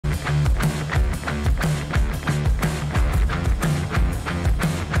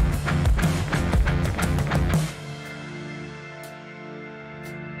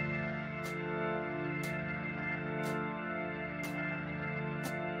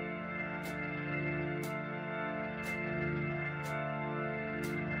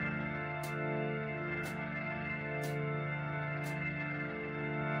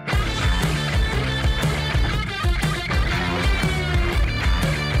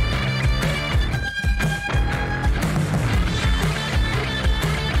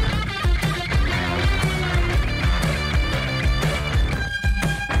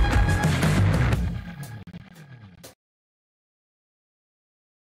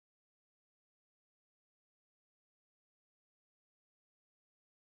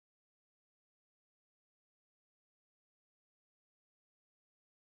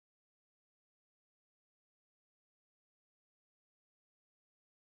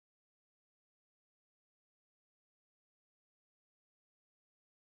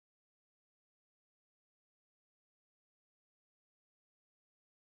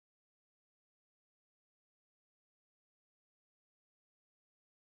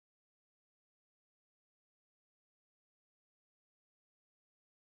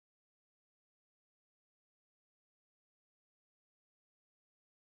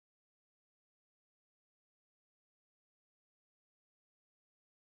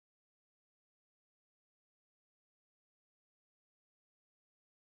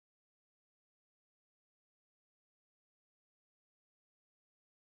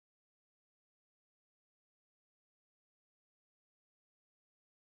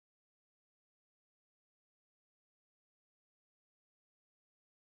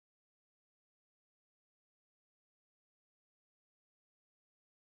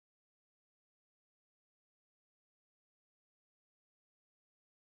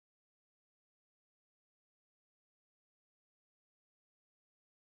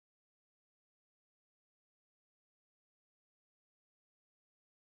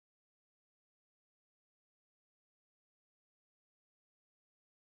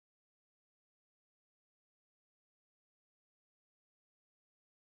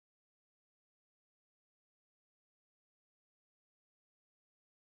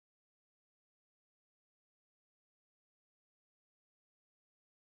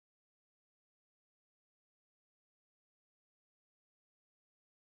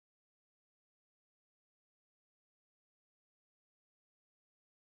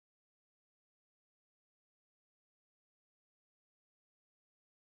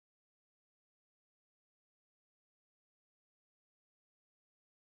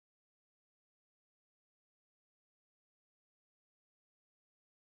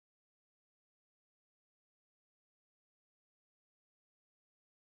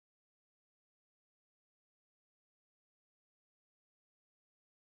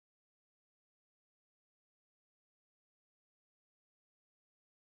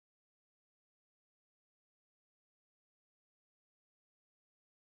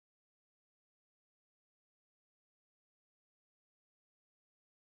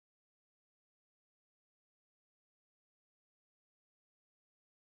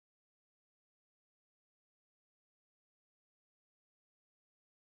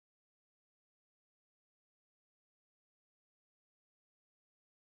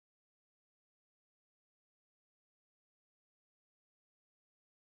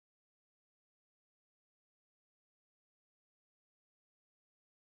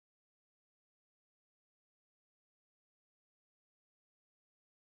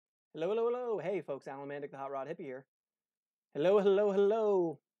Hello, hello, hello. Hey, folks, Alan Mandic, the Hot Rod Hippie here. Hello, hello,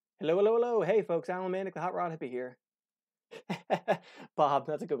 hello. Hello, hello, hello. Hey, folks, Alan Mandic, the Hot Rod Hippie here. Bob,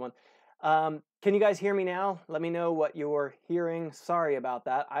 that's a good one. Can you guys hear me now? Let me know what you're hearing. Sorry about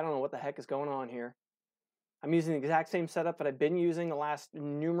that. I don't know what the heck is going on here. I'm using the exact same setup that I've been using the last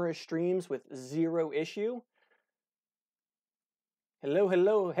numerous streams with zero issue. Hello,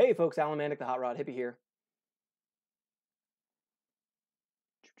 hello. Hey, folks, Alan Mandic, the Hot Rod Hippie here.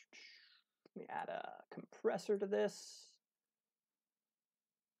 Let me add a compressor to this.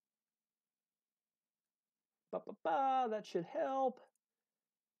 That should help.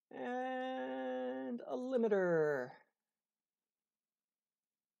 And a limiter.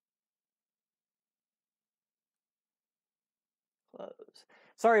 Close.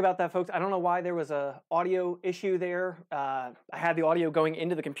 Sorry about that, folks. I don't know why there was a audio issue there. I had the audio going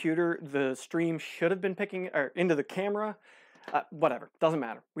into the computer. The stream should have been picking, or into the camera. Whatever, doesn't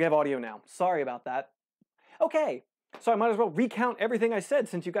matter. We have audio now. Sorry about that. Okay, so I might as well recount everything I said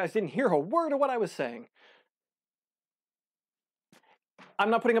since you guys didn't hear a word of what I was saying.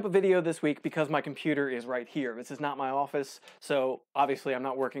 I'm not putting up a video this week because my computer is right here. This is not my office, so obviously I'm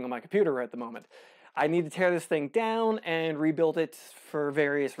not working on my computer at the moment. I need to tear this thing down and rebuild it for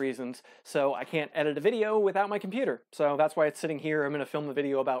various reasons, so I can't edit a video without my computer. So that's why it's sitting here. I'm going to film the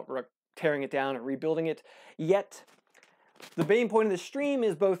video about tearing it down and rebuilding it. Yet, the main point of the stream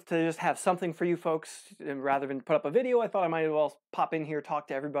is both to just have something for you folks, and rather than put up a video, I thought I might as well pop in here, talk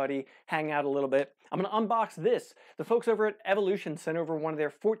to everybody, hang out a little bit. I'm going to unbox this. The folks over at Evolution sent over one of their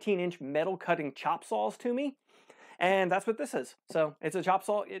 14-inch metal cutting chop saws to me, and that's what this is. So it's a chop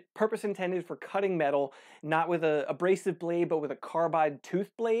saw, purpose intended for cutting metal, not with an abrasive blade, but with a carbide tooth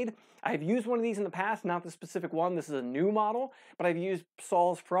blade. I've used one of these in the past, not the specific one. This is a new model, but I've used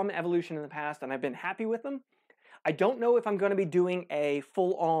saws from Evolution in the past, and I've been happy with them. I don't know if I'm going to be doing a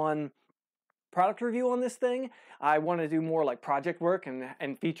full-on product review on this thing. I want to do more like project work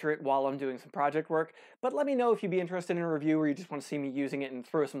and feature it while I'm doing some project work. But let me know if you'd be interested in a review or you just want to see me using it and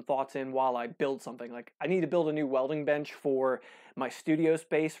throw some thoughts in while I build something. Like, I need to build a new welding bench for my studio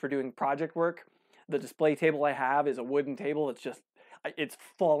space for doing project work. The display table I have is a wooden table. It's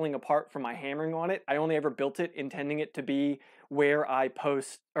falling apart from my hammering on it. I only ever built it intending it to be where I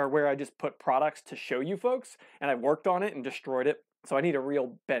post, or where I just put products to show you folks, and I worked on it and destroyed it. So I need a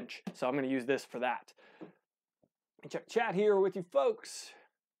real bench. So I'm going to use this for that. Check chat here with you folks.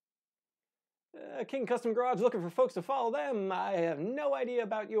 King Custom Garage looking for folks to follow them. I have no idea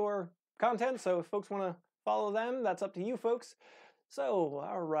about your content, so if folks want to follow them, that's up to you folks. So,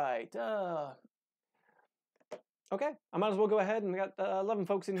 all right. Okay, I might as well go ahead, and we got 11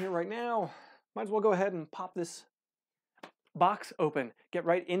 folks in here right now. Might as well go ahead and pop this box open, get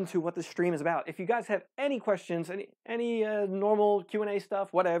right into what the stream is about. If you guys have any questions, any normal Q&A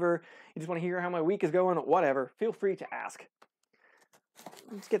stuff, whatever, you just want to hear how my week is going, whatever, feel free to ask.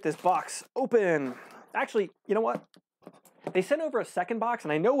 Let's get this box open. Actually, you know what? They sent over a second box,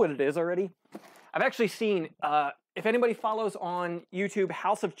 and I know what it is already. I've actually seen, if anybody follows on YouTube,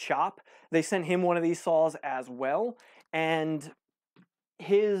 House of Chop, they sent him one of these saws as well, and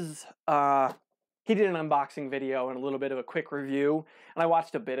his, he did an unboxing video and a little bit of a quick review, and I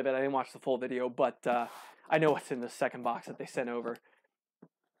watched a bit of it. I didn't watch the full video, but I know what's in the second box that they sent over.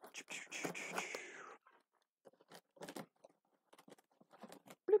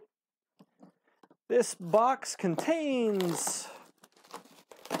 This box contains...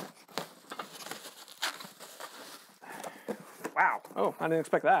 Wow. Oh, I didn't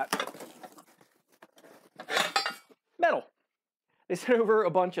expect that. Metal. They sent over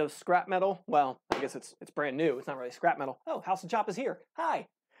a bunch of scrap metal. Well, I guess it's brand new. It's not really scrap metal. Oh, House of Chop is here. Hi.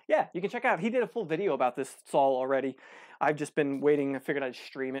 Yeah, you can check out. He did a full video about this saw already. I've just been waiting. I figured I'd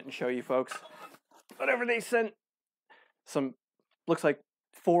stream it and show you folks. Whatever they sent. Some, looks like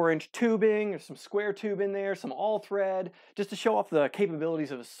 4-inch tubing. There's some square tube in there. Some all thread. Just to show off the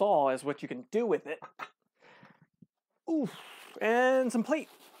capabilities of a saw as what you can do with it. Oof. And some plate.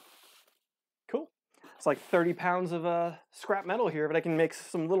 Cool. It's like 30 pounds of scrap metal here, but I can make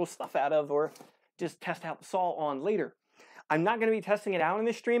some little stuff out of, or just test out the saw on later. I'm not going to be testing it out in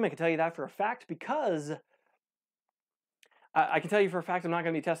this stream. I can tell you that for a fact, because I can tell you for a fact I'm not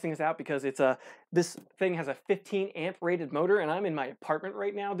going to be testing this out because it's this thing has a 15 amp rated motor, and I'm in my apartment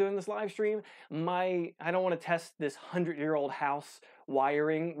right now doing this live stream. I don't want to test this 100-year-old house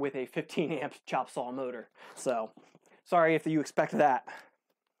wiring with a 15 amp chop saw motor. So sorry if you expect that.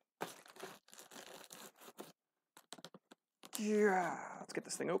 Yeah, let's get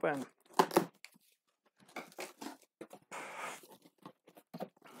this thing open.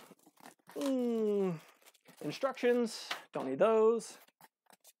 Instructions, don't need those.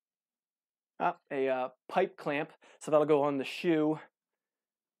 a pipe clamp, so that'll go on the shoe.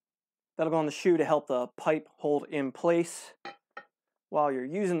 That'll go on the shoe to help the pipe hold in place while you're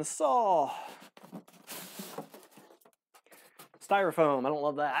using the saw. Styrofoam, I don't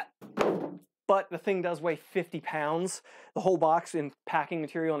love that. But the thing does weigh 50 pounds. The whole box in packing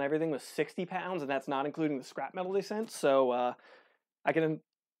material and everything was 60 pounds, and that's not including the scrap metal they sent. So I can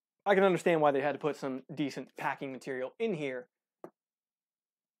understand why they had to put some decent packing material in here.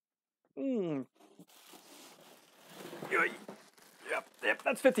 Yep,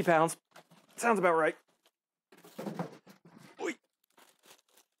 that's 50 pounds. Sounds about right. Oy.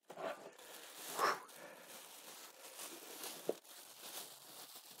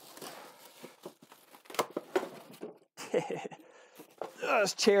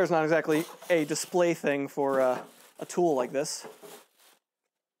 This chair is not exactly a display thing for a tool like this.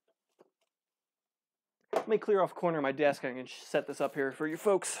 Let me clear off a corner of my desk. I can set this up here for you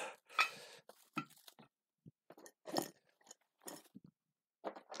folks.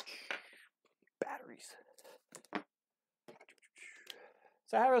 Batteries.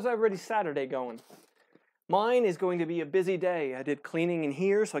 So how is everybody's Saturday going? Mine is going to be a busy day. I did cleaning in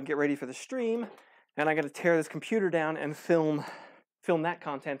here so I can get ready for the stream, and I got to tear this computer down and film that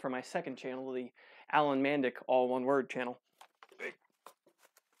content for my second channel, the Alan Mandic all one word channel.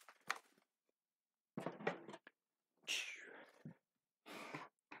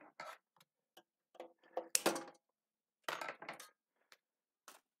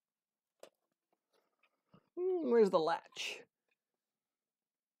 Where's the latch?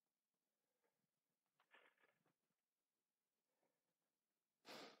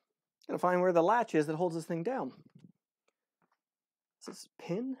 Gotta find where the latch is that holds this thing down. Is this a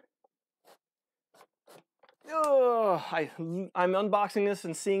pin? Oh, I'm unboxing this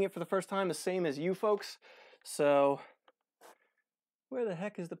and seeing it for the first time, the same as you folks. So, where the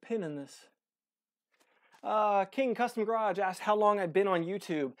heck is the pin in this? King Custom Garage asked how long I've been on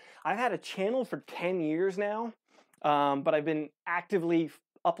YouTube. I've had a channel for 10 years now, but I've been actively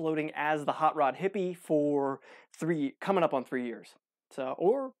uploading as the HotRodHippie for coming up on 3 years.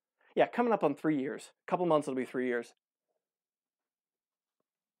 So, coming up on 3 years. A couple months it'll be 3 years.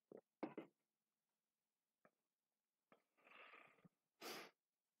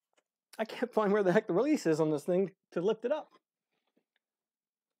 I can't find where the heck the release is on this thing to lift it up.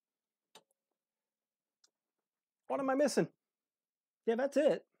 What am I missing? Yeah, that's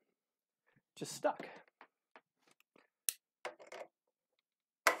it. Just stuck.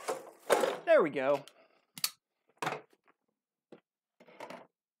 There we go.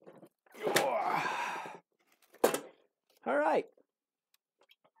 All right.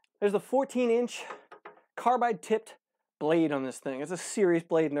 There's the 14-inch carbide tipped blade on this thing. It's a serious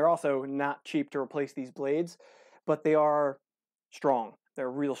blade, and they're also not cheap to replace these blades, but they are strong. They're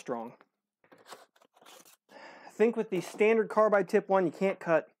real strong. I think with the standard carbide tip one, you can't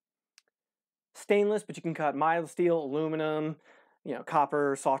cut stainless, but you can cut mild steel, aluminum,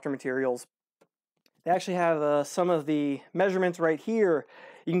 copper, softer materials. They actually have some of the measurements right here.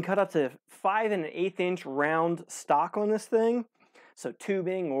 You can cut up to 5 1/8 inch round stock on this thing. So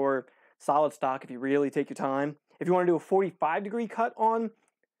tubing or solid stock if you really take your time. If you want to do a 45-degree cut on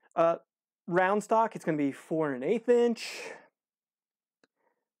round stock, it's going to be 4 1/8 inch.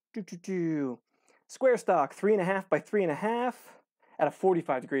 Square stock, 3.5 by 3.5 at a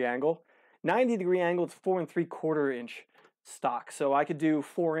 45-degree angle. 90-degree angle, it's 4 3/4 inch stock. So I could do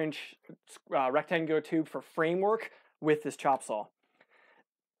 4-inch rectangular tube for framework with this chop saw.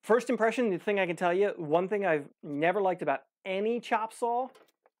 First impression, the thing I can tell you, one thing I've never liked about any chop saw,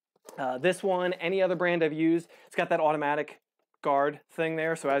 this one, any other brand I've used, it's got that automatic guard thing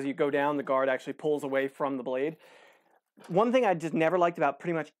there. So as you go down, the guard actually pulls away from the blade. One thing I just never liked about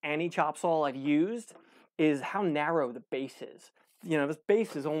pretty much any chop saw I've used is how narrow the base is. This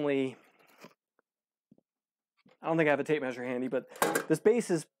base is only, I don't think I have a tape measure handy, but this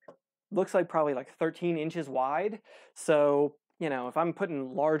base looks like probably like 13 inches wide. So, if I'm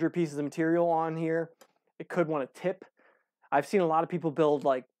putting larger pieces of material on here, it could want to tip. I've seen a lot of people build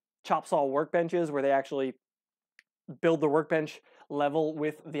like chop saw workbenches where they actually build the workbench level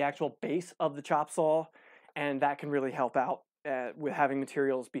with the actual base of the chop saw, and that can really help out with having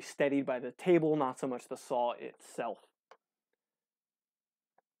materials be steadied by the table, not so much the saw itself.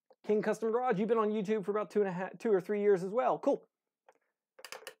 King Custom Garage, you've been on YouTube for about 2 or 3 years as well. Cool.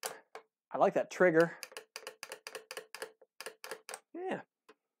 I like that trigger. Yeah.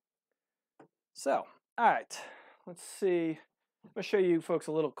 So, all right. Let's see. I'm going to show you folks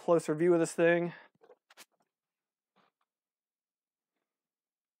a little closer view of this thing.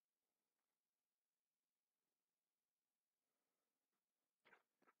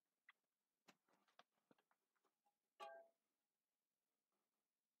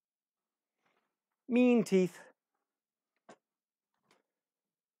 Mean teeth.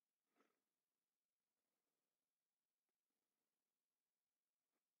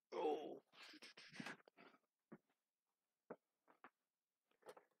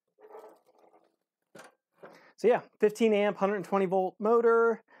 So yeah, 15 amp, 120 volt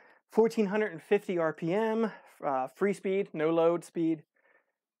motor, 1450 RPM, free speed, no load speed.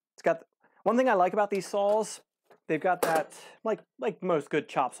 It's got, one thing I like about these saws, they've got that, like most good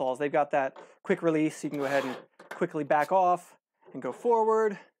chop saws, they've got that quick release. You can go ahead and quickly back off and go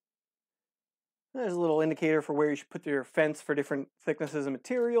forward. There's a little indicator for where you should put your fence for different thicknesses of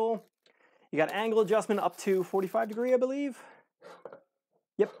material. You got angle adjustment up to 45 degree, I believe.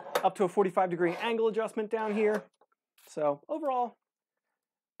 Yep, up to a 45-degree angle adjustment down here. So overall,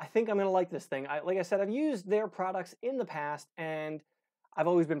 I think I'm gonna like this thing. Like I said, I've used their products in the past and I've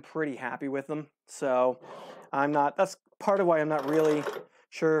always been pretty happy with them. So that's part of why I'm not really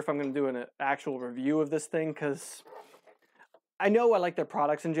sure if I'm gonna do an actual review of this thing, because I know I like their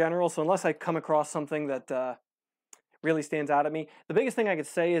products in general, so unless I come across something that really stands out at me. The biggest thing I could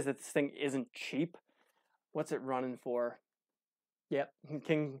say is that this thing isn't cheap. What's it running for? Yep,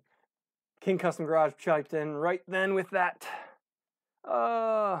 King Custom Garage piped in right then with that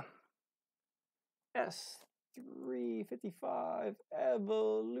S355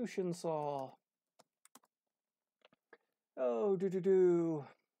 Evolution saw. Oh,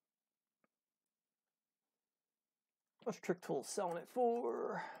 What's Trick Tools selling it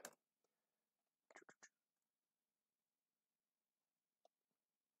for?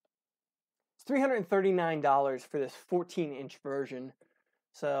 It's $339 for this 14-inch version.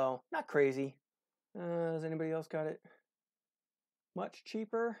 So, not crazy. Has anybody else got it much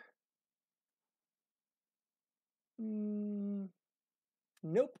cheaper?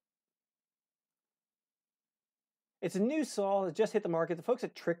 Nope. It's a new saw that just hit the market. The folks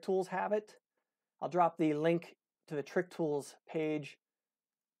at Trick Tools have it. I'll drop the link to the Trick Tools page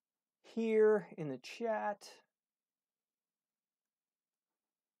here in the chat.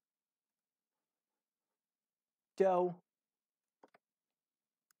 Dough.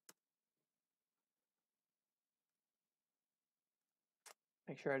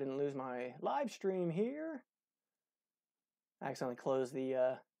 Make sure I didn't lose my live stream here. I accidentally closed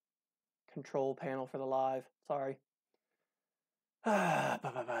the control panel for the live. Sorry. Yeah,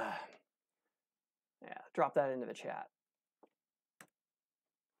 drop that into the chat.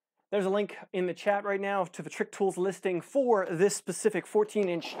 There's a link in the chat right now to the Trick Tools listing for this specific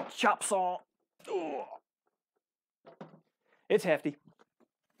 14-inch chop saw. Ugh. It's hefty.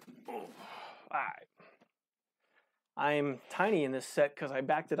 All right. I'm tiny in this set because I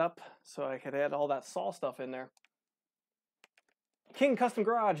backed it up so I could add all that saw stuff in there. King Custom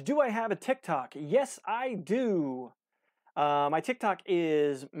Garage, do I have a TikTok? Yes, I do. My TikTok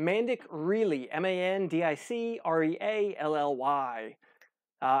is Mandic Really, MANDICREALLY.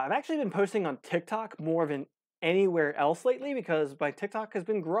 I've actually been posting on TikTok more than anywhere else lately because my TikTok has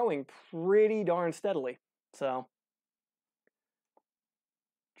been growing pretty darn steadily. So,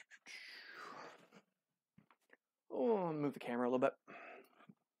 oh, move the camera a little bit.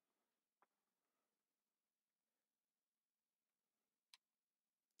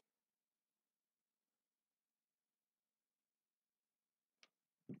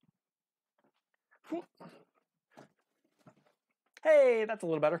 Hey, that's a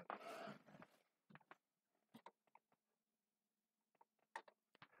little better.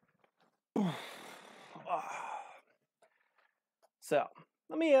 So,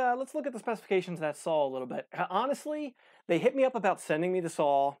 let's look at the specifications of that saw a little bit. Honestly, they hit me up about sending me the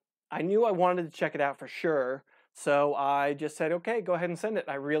saw. I knew I wanted to check it out for sure, so I just said, okay, go ahead and send it.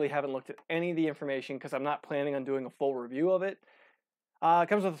 I really haven't looked at any of the information because I'm not planning on doing a full review of it. It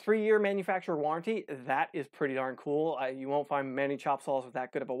comes with a 3-year manufacturer warranty. That is pretty darn cool. You won't find many chop saws with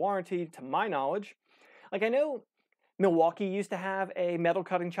that good of a warranty, to my knowledge. Like, I know Milwaukee used to have a metal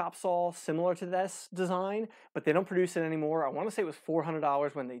cutting chop saw similar to this design, but they don't produce it anymore. I want to say it was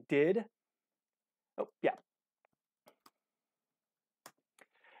 $400 when they did. Oh, yeah.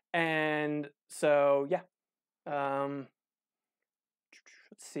 And so, yeah. Let's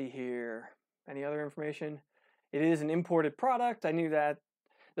see here. Any other information? It is an imported product. I knew that.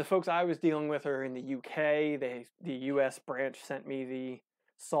 The folks I was dealing with are in the UK. The US branch sent me the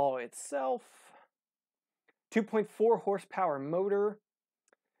saw itself. 2.4 horsepower motor.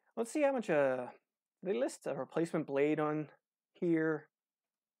 Let's see how much they list a replacement blade on here.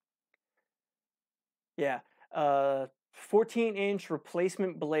 Yeah, 14-inch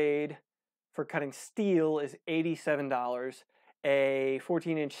replacement blade for cutting steel is $87. a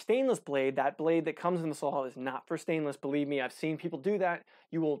 14-inch stainless blade. That blade that comes in the saw is not for stainless. Believe me, I've seen people do that.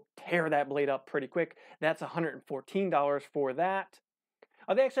 You will tear that blade up pretty quick. That's $114 for that.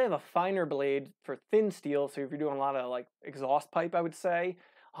 They actually have a finer blade for thin steel, so if you're doing a lot of like exhaust pipe, I would say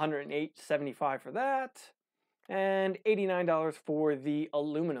 $108.75 for that, and $89 for the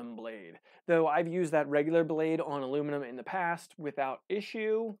aluminum blade. Though I've used that regular blade on aluminum in the past without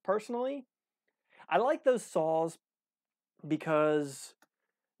issue, personally. I like those saws because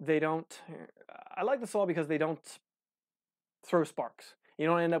they don't, I like the saw because they don't throw sparks. You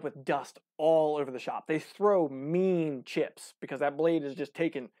don't end up with dust all over the shop. They throw mean chips because that blade is just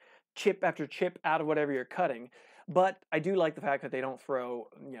taking chip after chip out of whatever you're cutting. But I do like the fact that they don't throw,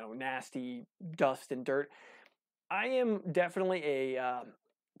 you know, nasty dust and dirt. I am definitely a,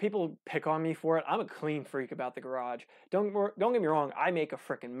 people pick on me for it. I'm a clean freak about the garage. Don't get me wrong, I make a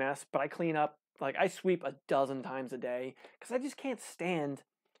frickin' mess, but I clean up, like I sweep a dozen times a day because I just can't stand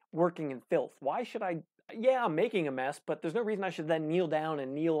working in filth. Why should I? Yeah, I'm making a mess, but there's no reason I should then kneel down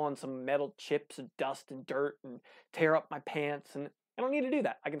and kneel on some metal chips and dust and dirt and tear up my pants. And I don't need to do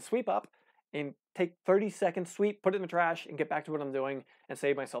that. I can sweep up and take 30 seconds, sweep, put it in the trash, and get back to what I'm doing and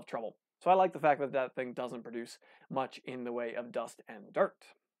save myself trouble. So I like the fact that that thing doesn't produce much in the way of dust and dirt.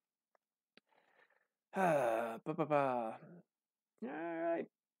 All right.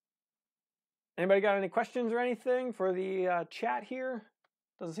 Anybody got any questions or anything for the chat here?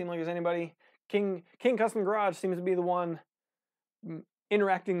 Doesn't seem like there's anybody. King Custom Garage seems to be the one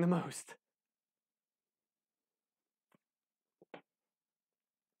interacting the most.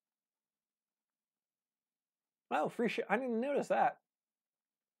 Oh, free ship. I didn't notice that.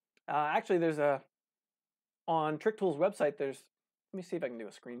 Actually, there's a, on Trick Tools website, there's, let me see if I can do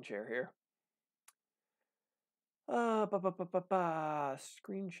a screen share here.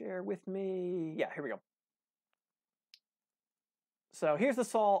 Screen share with me. Yeah, here we go. So here's the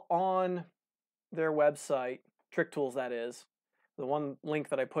saw on their website, Trick Tools that is, the one link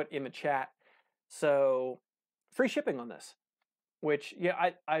that I put in the chat. So free shipping on this, which,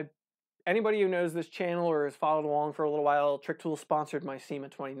 yeah, I anybody who knows this channel or has followed along for a little while, Trick Tools sponsored my SEMA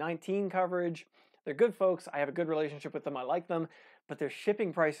 2019 coverage. They're good folks. I have a good relationship with them. I like them, but their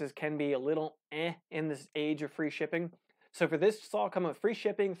shipping prices can be a little in this age of free shipping. So for this saw coming with free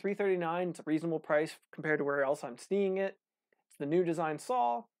shipping, $339, it's a reasonable price compared to where else I'm seeing it. It's the new design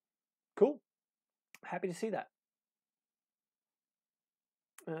saw. Cool. Happy to see that.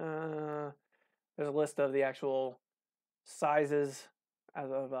 There's a list of the actual sizes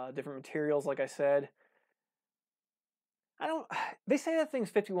of different materials, like I said. They say that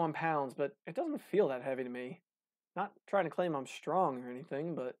thing's 51 pounds, but it doesn't feel that heavy to me. Not trying to claim I'm strong or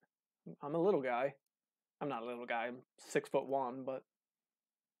anything, but I'm a little guy. I'm not a little guy, I'm 6'1", but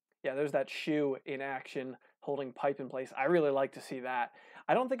yeah, there's that shoe in action holding pipe in place. I really like to see that.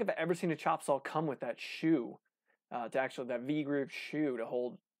 I don't think I've ever seen a chop saw come with that shoe, that V-groove shoe to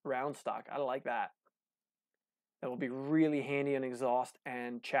hold round stock. I like that. That will be really handy in exhaust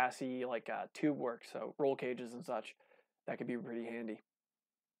and chassis, like tube work, so roll cages and such. That could be pretty handy.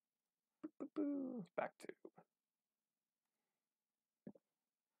 Back to.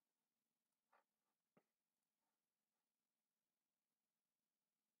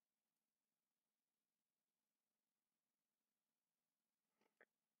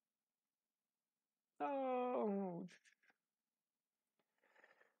 Oh.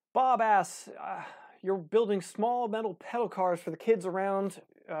 Bob asks, you're building small metal pedal cars for the kids around.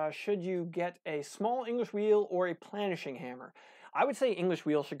 Should you get a small English wheel or a planishing hammer? I would say English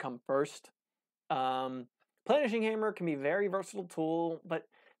wheel should come first. Planishing hammer can be a very versatile tool, but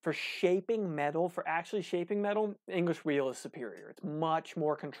for shaping metal, for actually shaping metal, English wheel is superior. It's much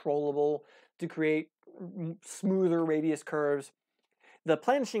more controllable to create smoother radius curves. The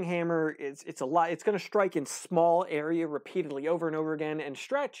planishing hammer it's going to strike in small area repeatedly over and over again and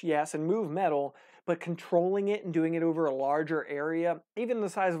stretch, yes, and move metal, but controlling it and doing it over a larger area, even the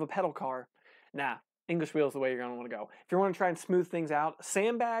size of a pedal car, nah, English wheel is the way you're going to want to go. If you want to try and smooth things out,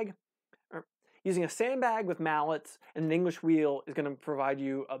 using a sandbag with mallets and an English wheel is going to provide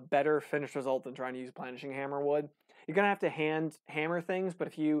you a better finished result than trying to use a planishing hammer would. You're going to have to hand hammer things, but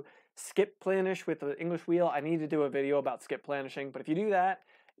if you skip planish with the English wheel, I need to do a video about skip planishing, but if you do that,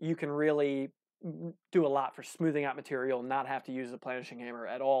 you can really do a lot for smoothing out material and not have to use the planishing hammer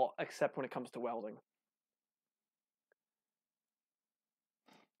at all, except when it comes to welding.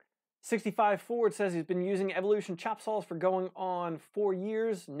 65 Ford says he's been using Evolution chop saws for going on 4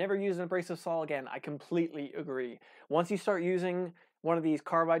 years, never used an abrasive saw again. I completely agree. Once you start using one of these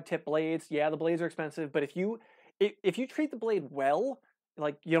carbide tip blades, yeah, the blades are expensive, but if you treat the blade well,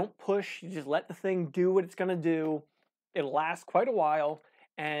 like you don't push, you just let the thing do what it's going to do, it'll last quite a while,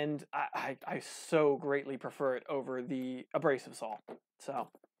 and I so greatly prefer it over the abrasive saw. So,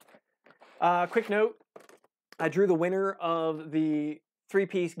 quick note, I drew the winner of the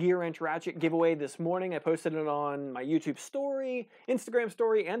 3-piece gear wrench ratchet giveaway this morning. I posted it on my YouTube story, Instagram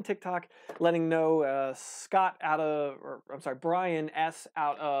story, and TikTok, letting know Brian S.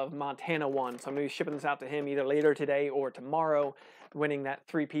 out of Montana won. So I'm going to be shipping this out to him either later today or tomorrow, winning that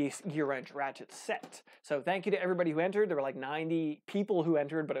 3-piece gear wrench ratchet set. So thank you to everybody who entered. There were like 90 people who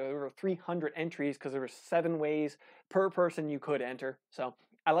entered, but over 300 entries because there were 7 ways per person you could enter. So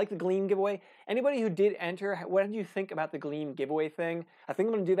I like the Gleam giveaway. Anybody who did enter, what did you think about the Gleam giveaway thing? I think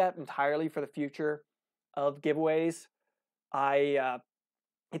I'm going to do that entirely for the future of giveaways.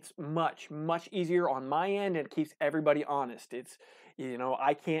 It's much easier on my end, and it keeps everybody honest. It's,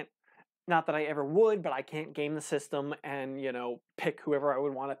 I can't, not that I ever would, but I can't game the system and, pick whoever I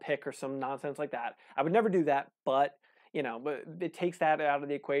would want to pick or some nonsense like that. I would never do that, but it takes that out of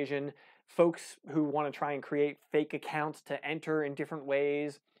the equation. Folks who want to try and create fake accounts to enter in different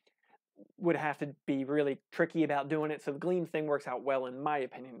ways would have to be really tricky about doing it. So the Gleam thing works out well, in my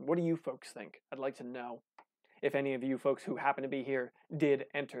opinion. What do you folks think? I'd like to know if any of you folks who happen to be here did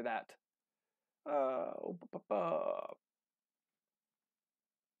enter that.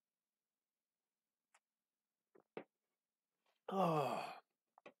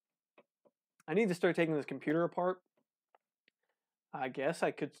 I need to start taking this computer apart. I guess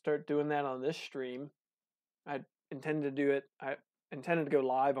I could start doing that on this stream. I intended to do it. I intended to go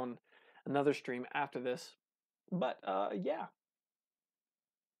live on another stream after this. But, yeah.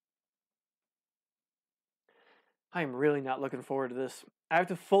 I'm really not looking forward to this. I have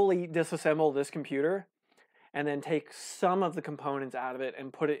to fully disassemble this computer and then take some of the components out of it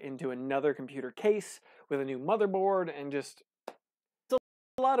and put it into another computer case with a new motherboard, and just, it's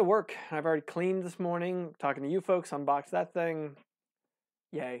a lot of work. I've already cleaned this morning, talking to you folks, unboxed that thing.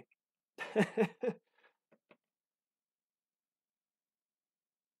 Yay.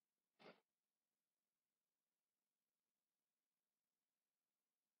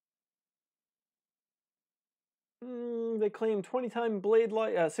 They claim 20-time blade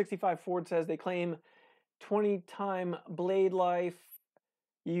life. 65 Ford says they claim 20-time blade life.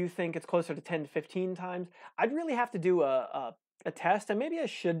 You think it's closer to 10 to 15 times. I'd really have to do a test, and maybe I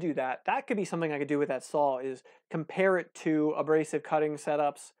should do that. That could be something I could do with that saw, is compare it to abrasive cutting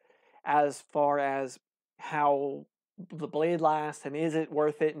setups as far as how the blade lasts and is it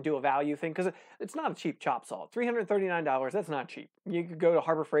worth it, and do a value thing, because it's not a cheap chop saw. $339, that's not cheap. You could go to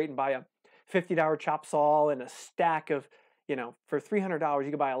Harbor Freight and buy a $50 chop saw and a stack of, for $300 you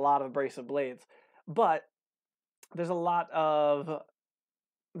could buy a lot of abrasive blades. But there's a lot of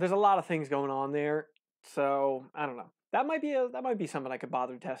things going on there, so I don't know. That might be something I could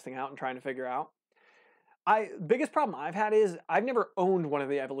bother testing out and trying to figure out. Biggest problem I've had is I've never owned one of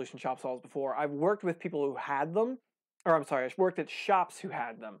the Evolution chop saws before. I've worked with people who had them, or I'm sorry, I've worked at shops who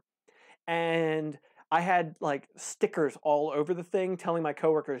had them, and I had like stickers all over the thing telling my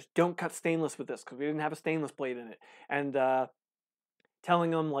coworkers, don't cut stainless with this, because we didn't have a stainless blade in it, and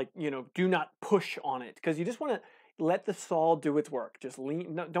telling them, like, do not push on it, because you just want to let the saw do its work. Just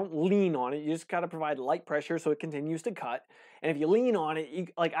don't lean on it. You just got to provide light pressure so it continues to cut. And if you lean on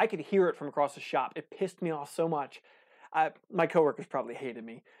it, I could hear it from across the shop. It pissed me off so much. My coworkers probably hated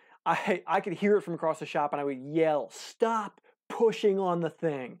me. I could hear it from across the shop, and I would yell, stop pushing on the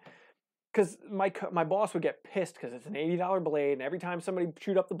thing. Because my boss would get pissed because it's an $80 blade, and every time somebody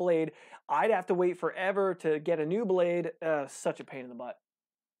chewed up the blade, I'd have to wait forever to get a new blade. Such a pain in the butt.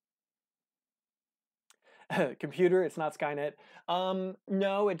 Computer, it's not Skynet.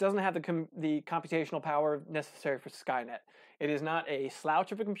 No, it doesn't have the computational power necessary for Skynet. It is not a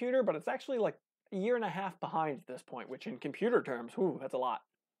slouch of a computer, but it's actually like a year and a half behind at this point, which in computer terms, whew, that's a lot.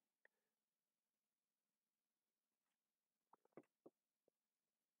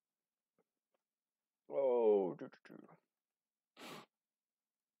 Oh,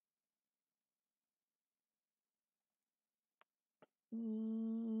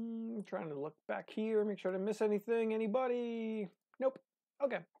 trying to look back here, make sure I didn't miss anything. Anybody? Nope.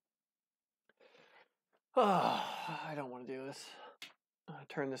 Okay. I don't want to do this.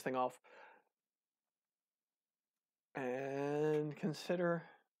 Turn this thing off and consider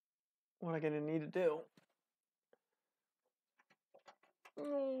what I'm going to need to do.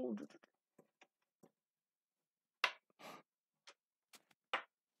 Oh.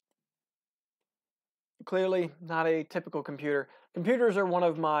 Clearly not a typical computer. Computers are one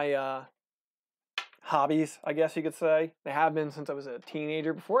of my hobbies, I guess you could say. They have been since I was a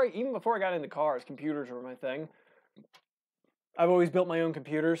teenager. Even before I got into cars, computers were my thing. I've always built my own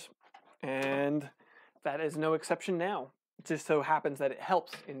computers, and that is no exception now. It just so happens that it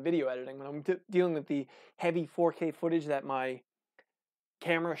helps in video editing. When I'm dealing with the heavy 4K footage that my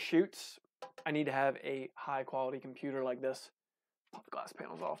camera shoots, I need to have a high quality computer like this. Pop the glass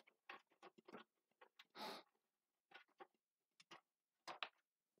panels off.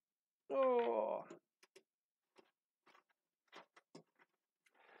 Oh.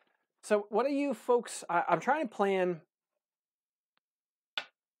 So what are you folks, I'm trying to plan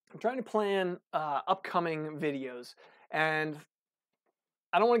upcoming videos, and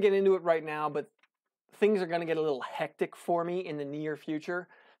I don't want to get into it right now, but things are going to get a little hectic for me in the near future.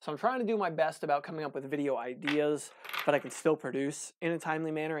 So I'm trying to do my best about coming up with video ideas that I can still produce in a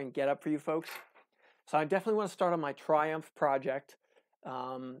timely manner and get up for you folks. So I definitely want to start on my Triumph project.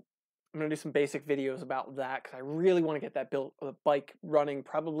 I'm going to do some basic videos about that because I really want to get that bike running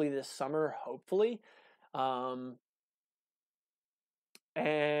probably this summer, hopefully.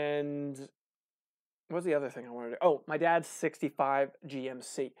 And what's the other thing I want to do? Oh, my dad's 65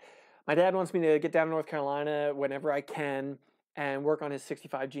 GMC. My dad wants me to get down to North Carolina whenever I can and work on his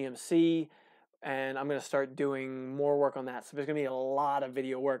 65 GMC, and I'm going to start doing more work on that. So there's going to be a lot of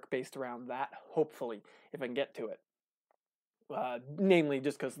video work based around that, hopefully, if I can get to it. Namely,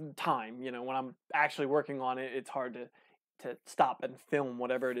 just because time, you know, when I'm actually working on it, it's hard to stop and film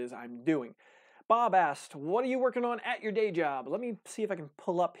whatever it is I'm doing. Bob asked, what are you working on at your day job? Let me see if I can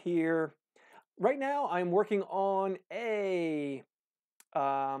pull up here. Right now, I'm working on a,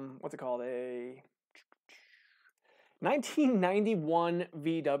 what's it called? A 1991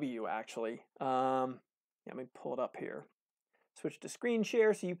 VW, actually. Yeah, let me pull it up here. Switch to screen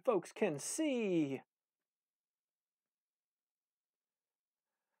share so you folks can see.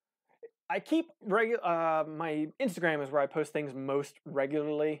 I keep my Instagram is where I post things most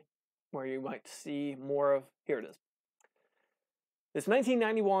regularly, where you might see more of. Here it is. This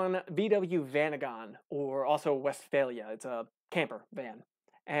 1991 VW Vanagon, or also Westphalia. It's a camper van,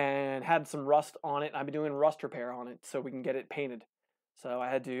 and had some rust on it. I've been doing rust repair on it so we can get it painted. So I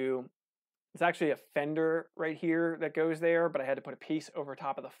had to. It's actually a fender right here that goes there, but I had to put a piece over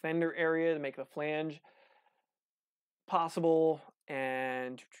top of the fender area to make the flange possible.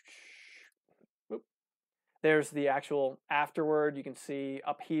 And there's the actual afterward. You can see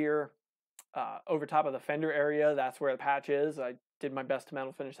up here over top of the fender area. That's where the patch is. I did my best to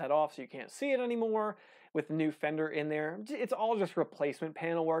metal finish that off so you can't see it anymore with the new fender in there. It's all just replacement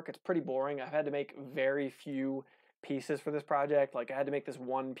panel work. It's pretty boring. I've had to make very few pieces for this project. Like I had to make this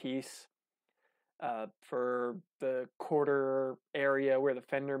one piece for the quarter area where the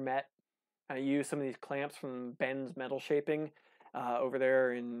fender met. I used some of these clamps from Ben's Metal Shaping over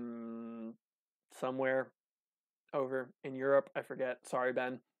there in somewhere over in Europe. I forget. Sorry,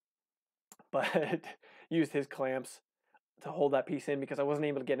 Ben. But used his clamps to hold that piece in because I wasn't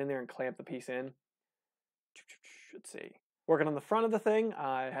able to get in there and clamp the piece in. Let's see. Working on the front of the thing,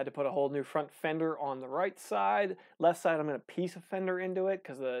 I had to put a whole new front fender on the right side. Left side, I'm going to piece a fender into it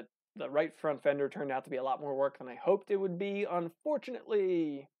because the right front fender turned out to be a lot more work than I hoped it would be,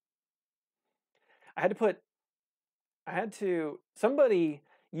 unfortunately. Somebody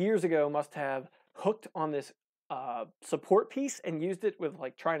years ago must have hooked on this support piece and used it with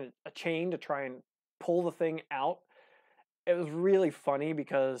like a chain to try and pull the thing out. It was really funny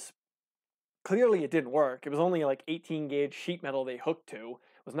because clearly it didn't work. It was only like 18 gauge sheet metal they hooked to.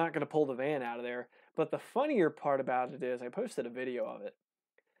 It was not going to pull the van out of there. But the funnier part about it is I posted a video of it.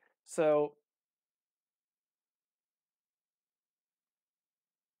 So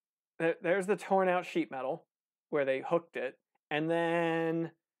there's the torn out sheet metal where they hooked it. And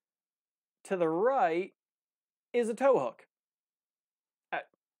then to the right is a tow hook.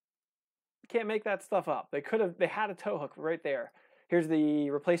 Can't make that stuff up. They had a tow hook right there. Here's the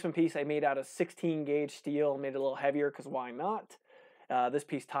replacement piece I made out of 16 gauge steel, made it a little heavier because why not? This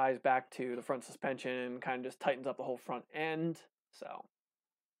piece ties back to the front suspension, kind of just tightens up the whole front end. So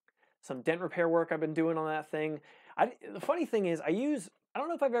some dent repair work I've been doing on that thing. The funny thing is I don't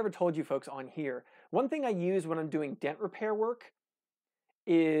know if I've ever told you folks on here, one thing I use when I'm doing dent repair work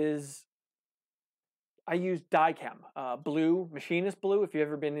is I use Dychem, blue, machinist blue. If you've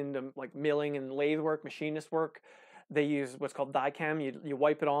ever been into like milling and lathe work, machinist work, they use what's called Dychem. You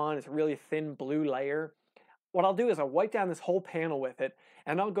wipe it on, it's a really thin blue layer. What I'll do is I'll wipe down this whole panel with it,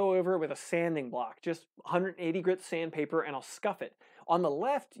 and I'll go over it with a sanding block, just 180 grit sandpaper, and I'll scuff it. On the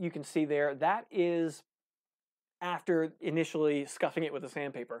left, you can see there, that is after initially scuffing it with the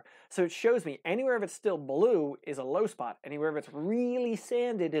sandpaper. So it shows me anywhere if it's still blue is a low spot, anywhere if it's really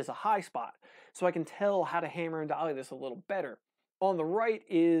sanded is a high spot. So I can tell how to hammer and dolly this a little better. On the right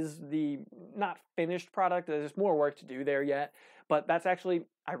is the not finished product. There's more work to do there yet, but that's actually,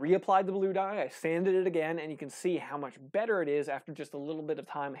 I reapplied the blue dye, I sanded it again, and you can see how much better it is after just a little bit of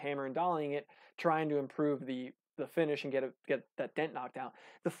time hammer and dollying it, trying to improve the finish and get that dent knocked out.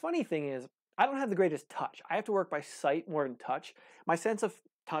 The funny thing is, I don't have the greatest touch. I have to work by sight more than touch. My sense of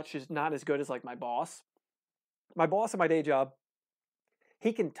touch is not as good as like my boss. My boss at my day job,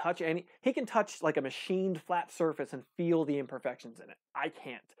 he can touch like a machined flat surface and feel the imperfections in it. I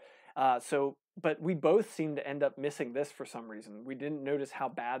can't. But we both seem to end up missing this for some reason. We didn't notice how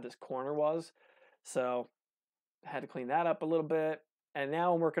bad this corner was, so I had to clean that up a little bit. And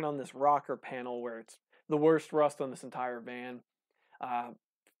now I'm working on this rocker panel where it's the worst rust on this entire van.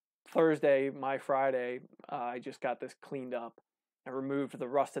 My Friday, I just got this cleaned up. I removed the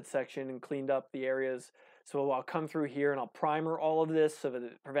rusted section and cleaned up the areas. So I'll come through here and I'll primer all of this so that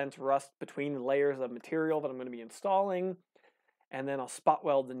it prevents rust between the layers of material that I'm going to be installing. And then I'll spot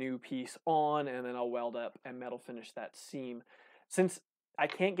weld the new piece on, and then I'll weld up and metal finish that seam. Since I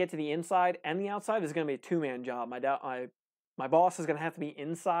can't get to the inside and the outside, it's going to be a two-man job. My boss is going to have to be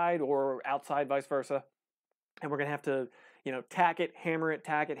inside or outside, vice versa. And we're going to have to, tack it, hammer it,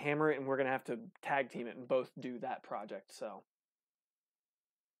 and we're going to have to tag team it and both do that project. So.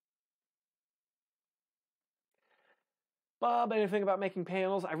 Bob, anything about making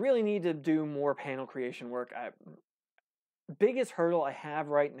panels? I really need to do more panel creation work. Biggest hurdle I have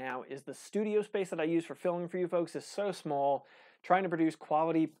right now is the studio space that I use for filming for you folks is so small. Trying to produce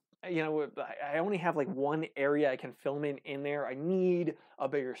quality, I only have like one area I can film in there. I need a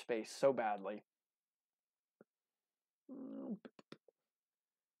bigger space so badly.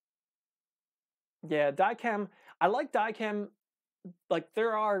 Yeah, Diechem. I like Diechem. Like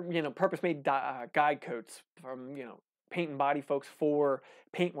there are, purpose-made guide coats from, paint and body folks for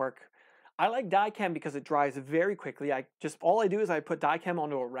paintwork. I like Diechem because it dries very quickly. All I do is I put Diechem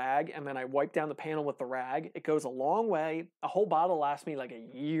onto a rag and then I wipe down the panel with the rag. It goes a long way. A whole bottle lasts me like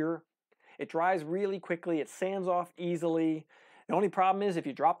a year. It dries really quickly. It sands off easily. The only problem is if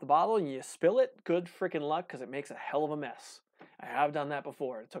you drop the bottle and you spill it, good freaking luck because it makes a hell of a mess. I have done that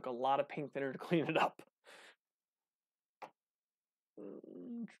before. It took a lot of paint thinner to clean it up.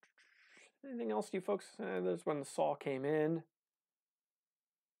 Anything else, you folks? There's when the saw came in.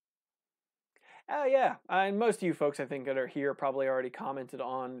 Oh yeah, and most of you folks I think that are here probably already commented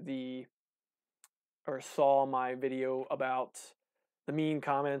on or saw my video about the mean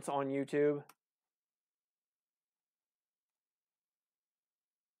comments on YouTube.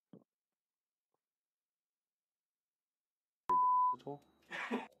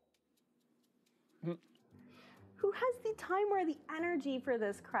 Who has the time or the energy for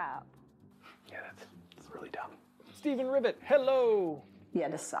this crap? Yeah, that's really dumb. Stephen Ribbit, hello! Yeah,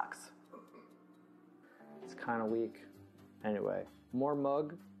 this sucks. It's kind of weak. Anyway, more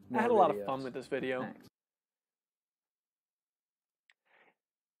mug. I had a lot of fun with this video. Thanks.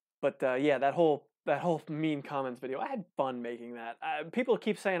 But yeah, that whole mean comments video, I had fun making that. People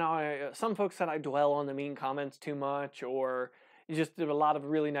keep saying, some folks said I dwell on the mean comments too much, or you just did a lot of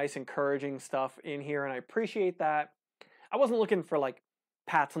really nice encouraging stuff in here, and I appreciate that. I wasn't looking for like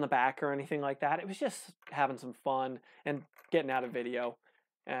pats on the back or anything like that. It was just having some fun and getting out a video.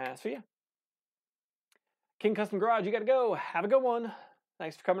 So yeah. King Custom Garage, you gotta go. Have a good one.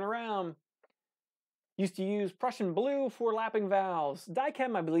 Thanks for coming around. Used to use Prussian Blue for lapping valves.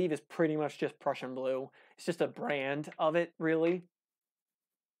 Diechem, I believe, is pretty much just Prussian Blue. It's just a brand of it, really.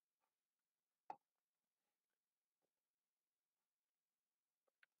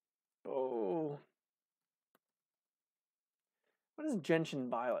 Oh. What is gentian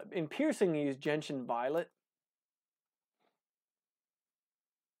violet? In piercing, you use gentian violet.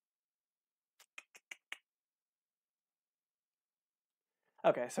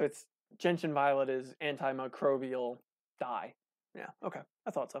 Okay, so it's gentian violet is antimicrobial dye. Yeah, okay,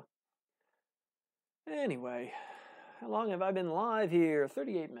 I thought so. Anyway, how long have I been live here?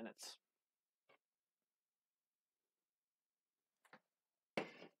 38 minutes.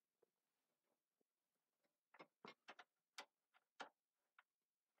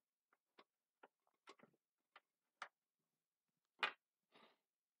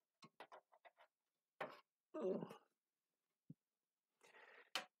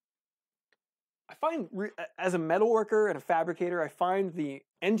 I find, as a metalworker and a fabricator, I find the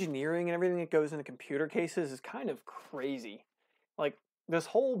engineering and everything that goes into computer cases is kind of crazy. Like, this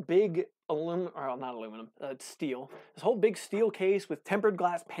whole big steel. This whole big steel case with tempered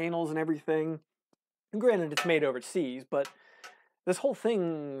glass panels and everything. Granted, it's made overseas, but this whole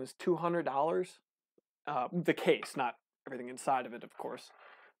thing is $200. The case, not everything inside of it, of course.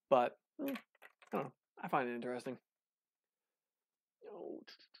 But, I don't know. I find it interesting.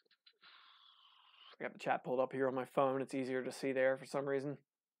 I got the chat pulled up here on my phone. It's easier to see there for some reason.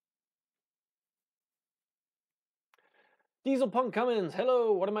 Diesel Punk Cummins,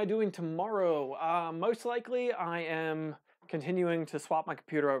 hello, what am I doing tomorrow? Most likely I am continuing to swap my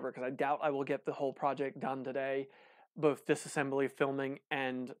computer over because I doubt I will get the whole project done today. Both disassembly, filming,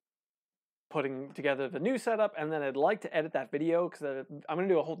 and putting together the new setup, and then I'd like to edit that video because I'm going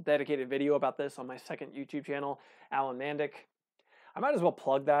to do a whole dedicated video about this on my second YouTube channel, Alan Mandic. I might as well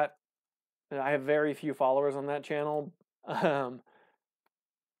plug that. I have very few followers on that channel.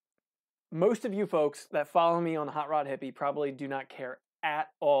 Most of you folks that follow me on HotRodHippie probably do not care at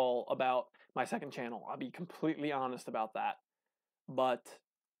all about my second channel. I'll be completely honest about that. But,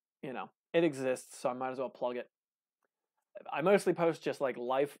 you know, it exists, so I might as well plug it. I mostly post just like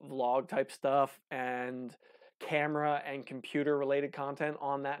life vlog type stuff and camera and computer related content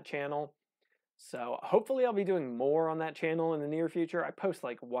on that channel. So hopefully I'll be doing more on that channel in the near future. I post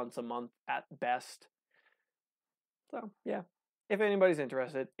like once a month at best. So yeah, if anybody's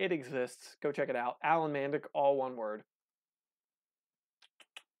interested, it exists. Go check it out. Alan Mandic, all one word.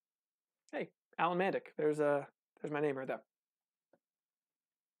 Hey, Alan Mandic. There's my name right there.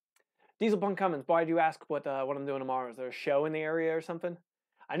 Diesel Punk Cummins, why do you ask what I'm doing tomorrow? Is there a show in the area or something?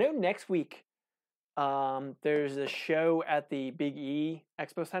 I know next week there's a show at the Big E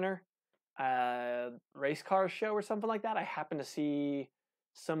Expo Center, race car show or something like that. I happened to see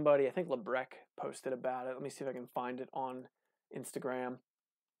somebody, I think Lebrec posted about it. Let me see if I can find it on Instagram.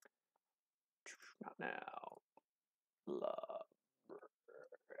 Not now. Lebrec.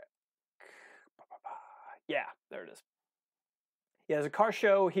 Yeah, there it is. Yeah, there's a car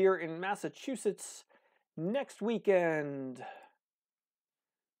show here in Massachusetts next weekend.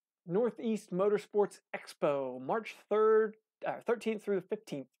 Northeast Motorsports Expo, March 13th through the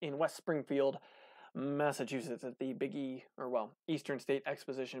 15th in West Springfield, Massachusetts at the Big E, or well, Eastern State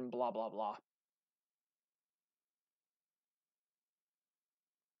Exposition, blah, blah, blah.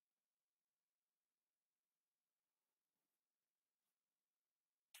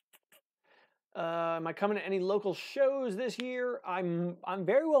 Am I coming to any local shows this year? I'm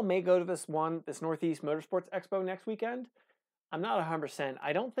very well may go to this Northeast Motorsports Expo next weekend. I'm not 100%.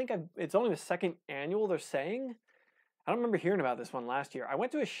 I don't think it's only the second annual they're saying. I don't remember hearing about this one last year. I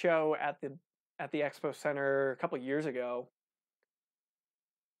went to a show at the Expo Center a couple years ago.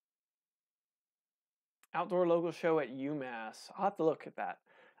 Outdoor local show at UMass. I'll have to look at that.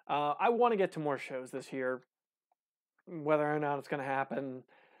 I want to get to more shows this year. Whether or not it's going to happen,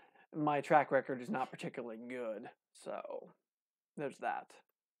 my track record is not particularly good. So, there's that.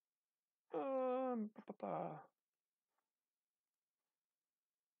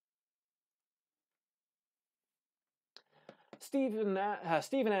 Steven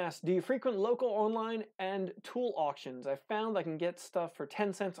asked, do you frequent local, online, and tool auctions? I found I can get stuff for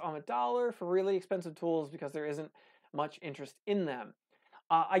 10 cents on a dollar for really expensive tools because there isn't much interest in them.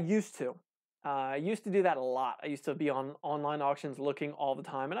 I used to. I used to do that a lot. I used to be on online auctions looking all the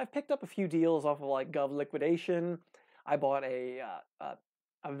time, and I've picked up a few deals off of like Gov Liquidation. I bought a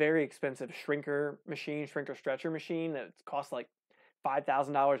very expensive shrinker stretcher machine that cost like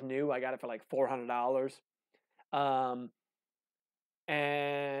 $5,000 new. I got it for like $400.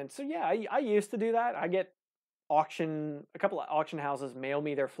 And so yeah, I used to do that. I get a couple of auction houses mail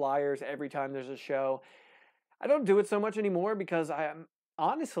me their flyers every time there's a show. I don't do it so much anymore because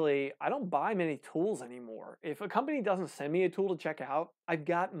honestly, I don't buy many tools anymore. If a company doesn't send me a tool to check out, I've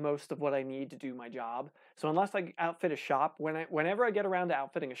got most of what I need to do my job. So unless I outfit a shop, whenever I get around to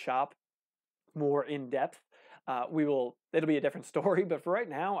outfitting a shop more in depth, it'll be a different story. But for right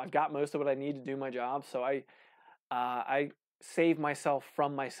now, I've got most of what I need to do my job. So I save myself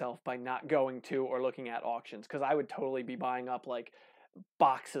from myself by not going to or looking at auctions, because I would totally be buying up like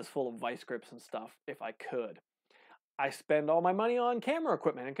boxes full of vice grips and stuff if I could. I spend all my money on camera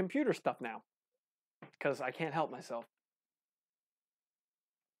equipment and computer stuff now because I can't help myself.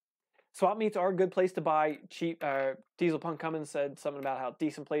 Swap meets are a good place to buy cheap. Diesel Punk Cummins said something about how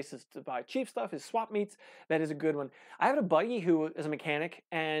decent places to buy cheap stuff is swap meets. That is a good one. I have a buddy who is a mechanic,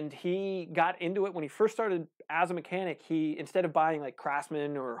 and he got into it when he first started as a mechanic. He, instead of buying like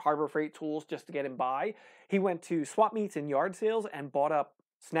Craftsman or Harbor Freight tools just to get him by, he went to swap meets and yard sales and bought up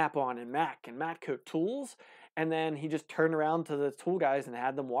Snap-on and Mac and Matco tools, and then he just turned around to the tool guys and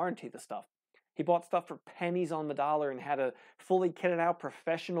had them warranty the stuff. He bought stuff for pennies on the dollar and had a fully kitted out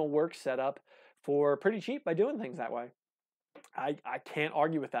professional work setup for pretty cheap by doing things that way. I can't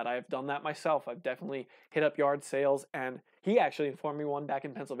argue with that. I've done that myself. I've definitely hit up yard sales, and he actually informed me one back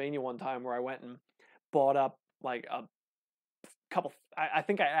in Pennsylvania one time where I went and bought up like a couple, I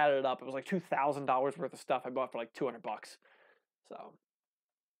think I added it up. It was like $2,000 worth of stuff I bought for like $200. So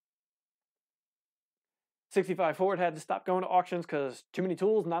 65 Ford had to stop going to auctions because too many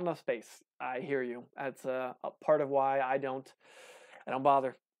tools, not enough space. I hear you. That's a part of why I don't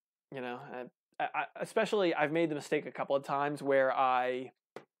bother. You know, especially I've made the mistake a couple of times where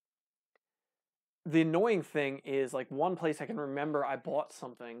the annoying thing is, like, one place I can remember I bought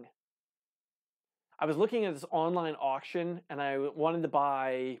something. I was looking at this online auction and I wanted to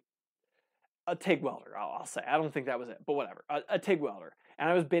buy a TIG welder. I'll say, I don't think that was it, but whatever. A TIG welder. And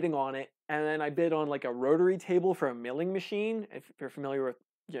I was bidding on it, and then I bid on like a rotary table for a milling machine. If you're familiar with,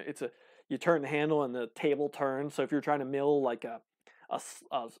 you turn the handle and the table turns. So if you're trying to mill like a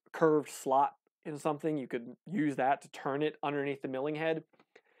curved slot in something, you could use that to turn it underneath the milling head.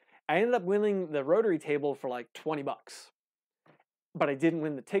 I ended up winning the rotary table for like $20, but I didn't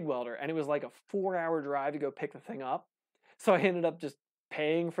win the TIG welder, and it was like a 4-hour drive to go pick the thing up. So I ended up just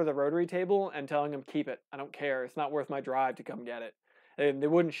paying for the rotary table and telling them, keep it. I don't care. It's not worth my drive to come get it. And they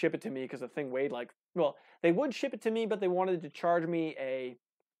wouldn't ship it to me because the thing weighed like, well, they would ship it to me, but they wanted to charge me a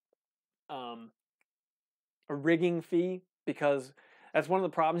rigging fee, because that's one of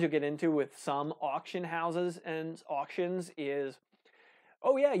the problems you'll get into with some auction houses and auctions is,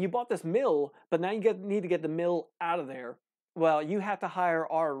 oh yeah, you bought this mill, but now you need to get the mill out of there. Well, you have to hire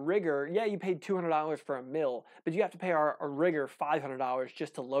our rigger. Yeah, you paid $200 for a mill, but you have to pay our rigger $500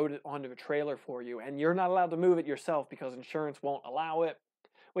 just to load it onto a trailer for you. And you're not allowed to move it yourself because insurance won't allow it,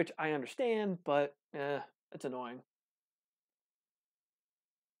 which I understand, but it's annoying.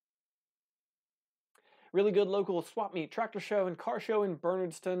 Really good local swap meet, tractor show, and car show in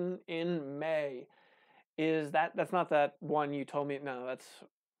Bernardston in May. That's not that one you told me? No, that's...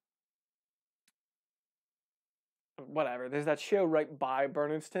 whatever. There's that show right by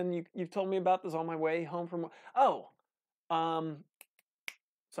Bernardston. You've told me about this on my way home from... oh,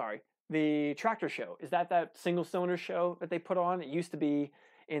 sorry. The tractor show. Is that single cylinder show that they put on? It used to be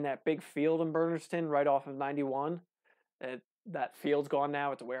in that big field in Bernardston right off of 91. That field's gone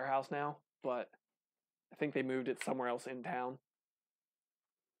now. It's a warehouse now, but I think they moved it somewhere else in town.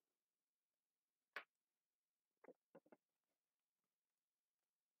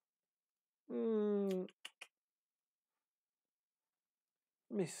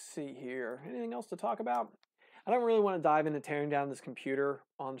 Let me see here. Anything else to talk about? I don't really want to dive into tearing down this computer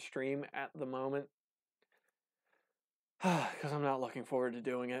on stream at the moment, because I'm not looking forward to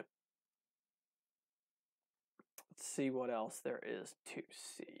doing it. Let's see what else there is to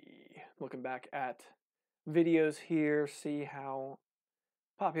see. Looking back at videos here, see how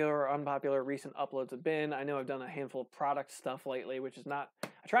popular or unpopular recent uploads have been. I know I've done a handful of product stuff lately, which is not...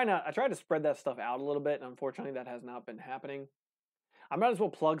 I try to spread that stuff out a little bit, and unfortunately that has not been happening. I might as well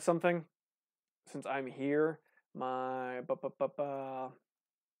plug something since I'm here. If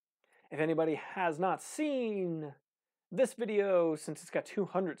anybody has not seen this video, since it's got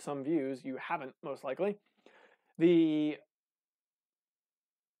 200 some views, you haven't, most likely. The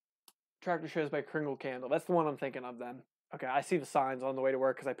tractor shows by Kringle Candle. That's the one I'm thinking of then. Okay, I see the signs on the way to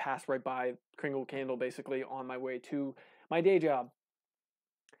work because I passed right by Kringle Candle basically on my way to my day job.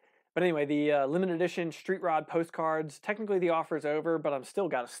 But anyway, the limited edition street rod postcards, technically the offer is over, but I've still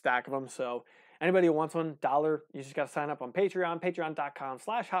got a stack of them. So anybody who wants one, $1, you just got to sign up on Patreon,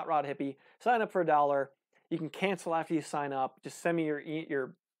 patreon.com/HotRodHippie. Sign up for $1. You can cancel after you sign up. Just send me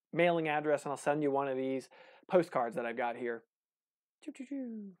your mailing address and I'll send you one of these postcards that I've got here.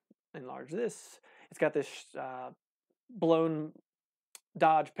 Enlarge this. It's got this blown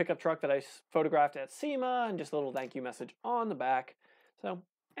Dodge pickup truck that I photographed at SEMA, and just a little thank you message on the back. So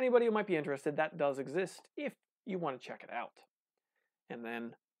anybody who might be interested, that does exist if you want to check it out. And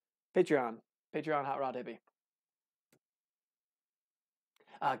then Patreon HotRodHippie.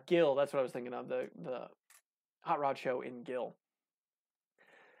 Gill, that's what I was thinking of, the Hot Rod show in Gill.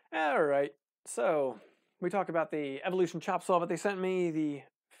 All right, so we talked about the Evolution chop saw that they sent me, the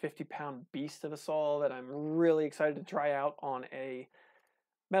 50-pound beast of a saw that I'm really excited to try out on a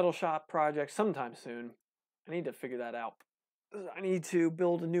metal shop project sometime soon. I need to figure that out. I need to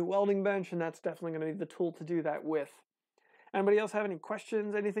build a new welding bench, and that's definitely going to be the tool to do that with. Anybody else have any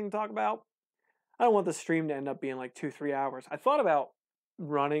questions, anything to talk about? I don't want the stream to end up being like 2-3 hours. I thought about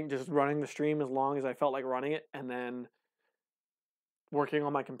just running the stream as long as I felt like running it, and then working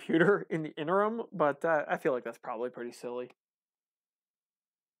on my computer in the interim, but I feel like that's probably pretty silly.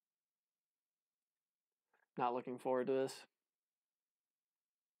 Not looking forward to this.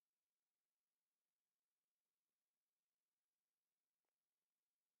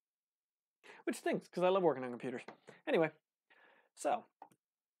 Which stinks, because I love working on computers. Anyway, so,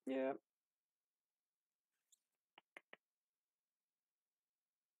 yeah.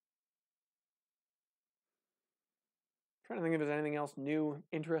 Trying to think if there's anything else new,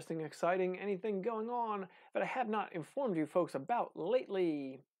 interesting, exciting, anything going on that I have not informed you folks about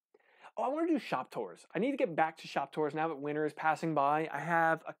lately. Oh, I want to do shop tours. I need to get back to shop tours now that winter is passing by. I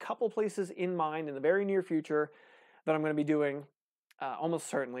have a couple places in mind in the very near future that I'm going to be doing. Almost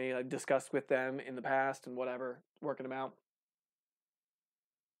certainly. I discussed with them in the past and whatever, working them out.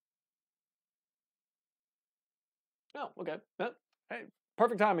 Oh, okay. Hey,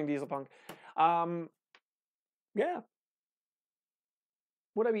 perfect timing, Dieselpunk. Yeah.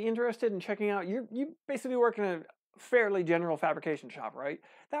 Would I be interested in checking out? You basically work in a fairly general fabrication shop, right?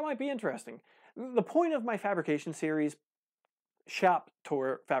 That might be interesting. The point of my fabrication series, shop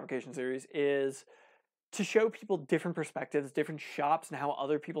tour fabrication series, is to show people different perspectives, different shops, and how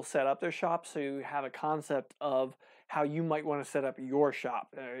other people set up their shops, so you have a concept of how you might want to set up your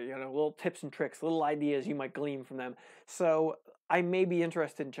shop. Little tips and tricks, little ideas you might glean from them. So I may be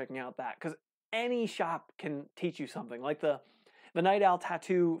interested in checking out that, because any shop can teach you something. Like the Night Owl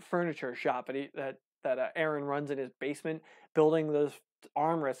Tattoo furniture shop that Aaron runs in his basement, building those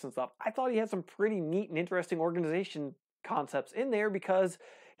armrests and stuff. I thought he had some pretty neat and interesting organization concepts in there because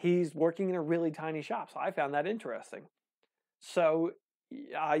he's working in a really tiny shop. So I found that interesting. So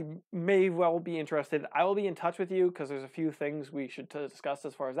I may well be interested. I will be in touch with you because there's a few things we should discuss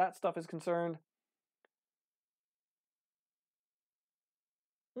as far as that stuff is concerned.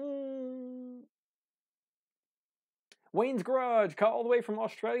 Wayne's Garage, call all the way from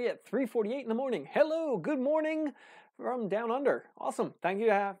Australia at 3:48 in the morning. Hello, good morning from down under. Awesome. Thank you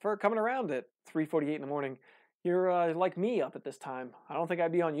for coming around at 3:48 in the morning. You're like me up at this time. I don't think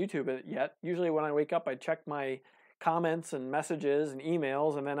I'd be on YouTube yet. Usually when I wake up, I check my comments and messages and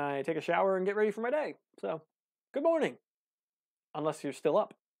emails, and then I take a shower and get ready for my day. So, good morning. Unless you're still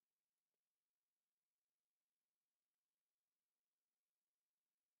up.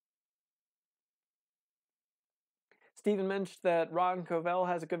 Steven mentioned that Ron Covell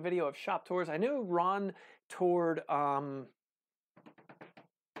has a good video of shop tours. I know Ron toured,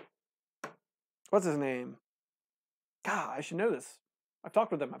 what's his name? God, I should know this. I've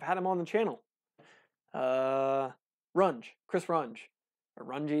talked with him. I've had him on the channel. Chris Runge. Or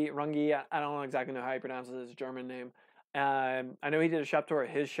Rungi, I don't exactly know how he pronounces his German name. I know he did a shop tour at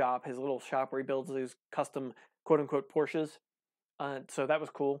his shop, his little shop where he builds these custom quote-unquote Porsches. So that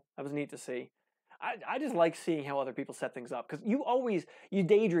was cool. That was neat to see. I just like seeing how other people set things up, because you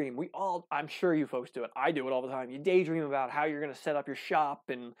daydream. I'm sure you folks do it. I do it all the time. You daydream about how you're going to set up your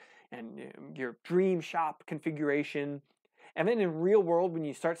shop and your dream shop configuration. And then in real world, when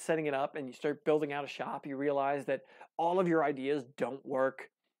you start setting it up and you start building out a shop, you realize that all of your ideas don't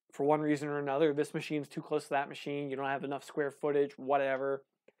work for one reason or another. This machine's too close to that machine. You don't have enough square footage, whatever.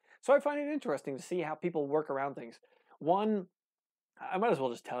 So I find it interesting to see how people work around things. One, I might as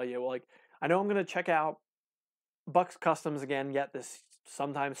well just tell you, like, I know I'm going to check out Buck's Customs again this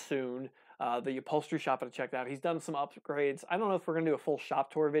sometime soon. The upholstery shop I checked out. He's done some upgrades. I don't know if we're going to do a full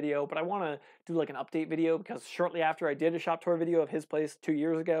shop tour video, but I want to do like an update video, because shortly after I did a shop tour video of his place 2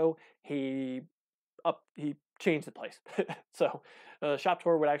 years ago, he changed the place. So the shop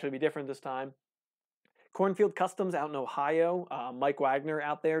tour would actually be different this time. Cornfield Customs out in Ohio. Mike Wagner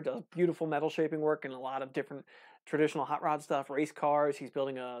out there does beautiful metal shaping work and a lot of different traditional hot rod stuff, race cars. He's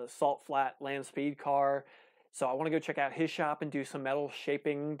building a salt flat land speed car. So I want to go check out his shop and do some metal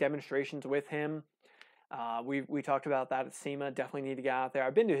shaping demonstrations with him. We talked about that at SEMA. Definitely need to get out there.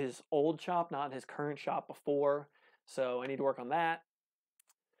 I've been to his old shop, not his current shop before, so I need to work on that.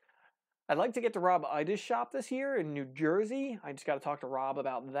 I'd like to get to Rob Ida's shop this year in New Jersey. I just got to talk to Rob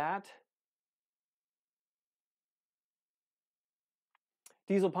about that.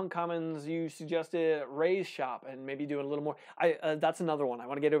 Diesel Punk Commons, you suggested Ray's shop and maybe doing a little more. That's another one. I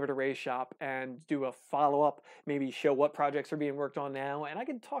want to get over to Ray's shop and do a follow-up, maybe show what projects are being worked on now, and I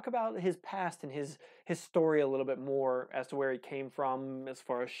can talk about his past and his story a little bit more as to where he came from as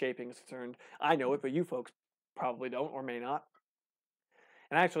far as shaping is concerned. I know it, but you folks probably don't or may not.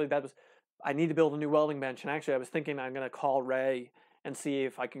 And actually, I need to build a new welding bench, and actually I was thinking I'm going to call Ray and see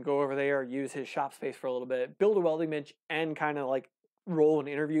if I can go over there, use his shop space for a little bit, build a welding bench, and kind of like roll an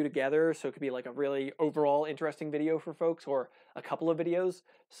interview together, so it could be like a really overall interesting video for folks, or a couple of videos.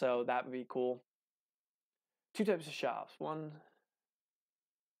 So that would be cool. 2 types of shops. One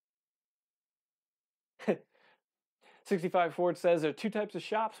 65 Ford says there are 2 types of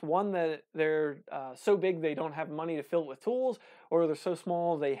shops. One that they're so big they don't have money to fill it with tools, or they're so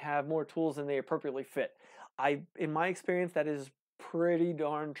small they have more tools than they appropriately fit. In my experience, that is pretty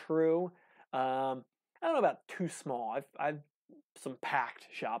darn true. I don't know about too small. I've some packed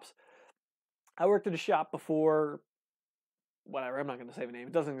shops. I worked at a shop before, whatever, I'm not going to say the name.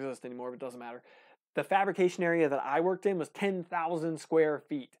 It doesn't exist anymore, but it doesn't matter. the fabrication area that I worked in was 10,000 square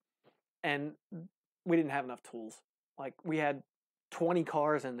feet, and we didn't have enough tools. Like, we had 20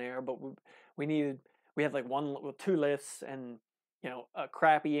 cars in there, but we had like two lifts and, you know, a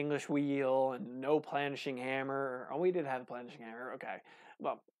crappy English wheel and no planishing hammer. Oh, we did have a planishing hammer, okay.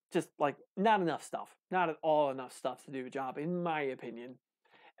 Well, just like not enough stuff. Not at all enough stuff to do a job, in my opinion.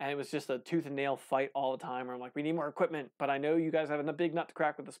 And it was just a tooth and nail fight all the time where I'm like, we need more equipment, but I know you guys have a big nut to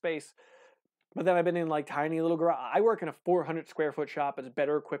crack with the space. But then I've been in like tiny little garage. I work in a 400 square foot shop. It's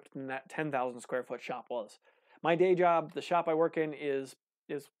better equipped than that 10,000 square foot shop was. My day job, the shop I work in, is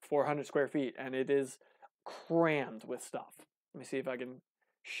 400 square feet, and it is crammed with stuff. Let me see if I can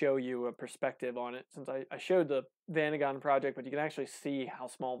show you a perspective on it, since I showed the Vanagon project, but you can actually see how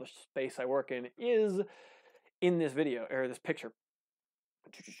small the space I work in is in this video, or this picture.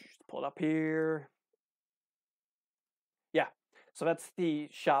 Pull it up here. Yeah, so that's the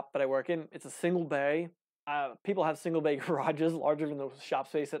shop that I work in. It's a single bay. People have single bay garages larger than the shop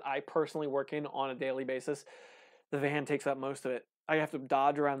space that I personally work in on a daily basis. The van takes up most of it. I have to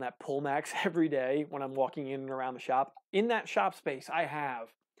dodge around that Pullmax every day when I'm walking in and around the shop. In that shop space, I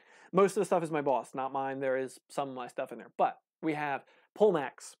have, most of the stuff is my boss, not mine. There is some of my stuff in there. But we have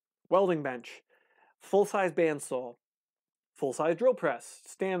Pullmax, welding bench, full-size bandsaw, full-size drill press,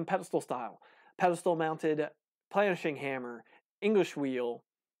 stand pedestal style, pedestal-mounted planishing hammer, English wheel,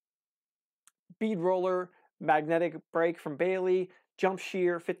 bead roller, magnetic brake from Bailey, jump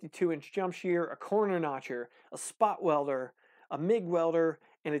shear, 52-inch jump shear, a corner notcher, a spot welder, a MIG welder,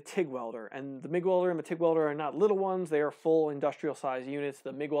 and a TIG welder. And the MIG welder and the TIG welder are not little ones. They are full industrial size units.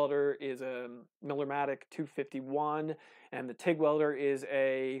 The MIG welder is a Miller-Matic 251, and the TIG welder is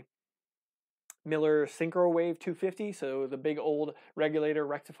a Miller Synchrowave 250, so the big old regulator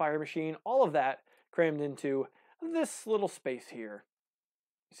rectifier machine. All of that crammed into this little space here.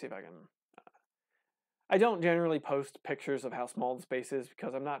 Let's see if I can... I don't generally post pictures of how small the space is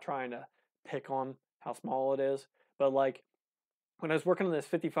because I'm not trying to pick on how small it is. But like when I was working on this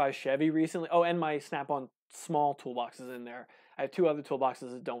 55 Chevy recently, oh, and my Snap-on small toolboxes in there. I have two other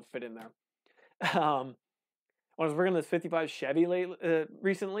toolboxes that don't fit in there. When I was working on this 55 Chevy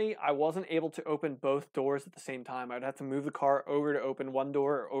recently, I wasn't able to open both doors at the same time. I would have to move the car over to open one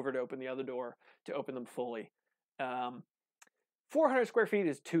door or over to open the other door to open them fully. 400 square feet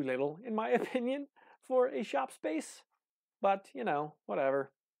is too little, in my opinion, for a shop space, but you know,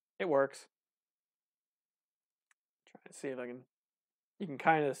 whatever, it works. Try and see if I can, you can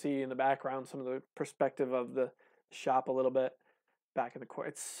kind of see in the background some of the perspective of the shop a little bit back in the corner.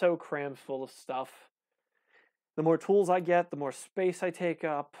 It's so crammed full of stuff. The more tools I get, the more space I take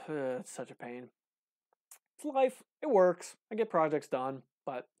up. It's such a pain. It's life. It works. I get projects done,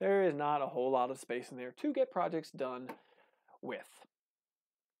 but there is not a whole lot of space in there to get projects done with.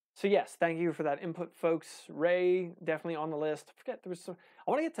 So yes, thank you for that input, folks. Ray, definitely on the list. I forget, there was some, I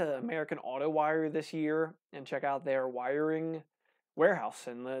want to get to American Auto Wire this year and check out their wiring warehouse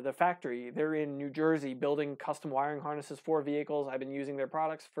and the factory. They're in New Jersey building custom wiring harnesses for vehicles. I've been using their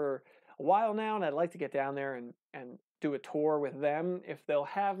products for a while now, and I'd like to get down there and do a tour with them if they'll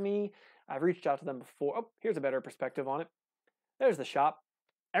have me. I've reached out to them before. Oh, here's a better perspective on it. There's the shop.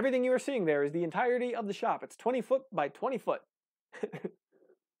 Everything you are seeing there is the entirety of the shop. It's 20 foot by 20 foot.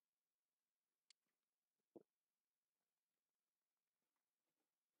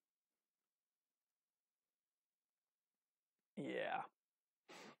 Yeah.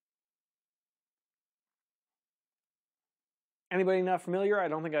 Anybody not familiar? I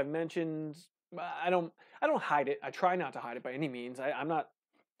don't think I've mentioned. I don't hide it. I try not to hide it by any means. I'm not.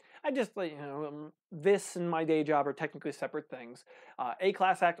 I just, you know, this and my day job are technically separate things.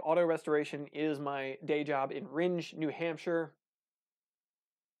 A-Class Act Auto Restoration is my day job in Rindge, New Hampshire.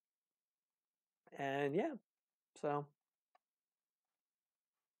 And yeah, so.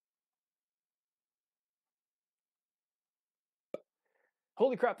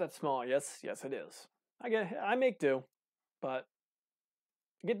 Holy crap, that's small. Yes, yes it is. I make do, but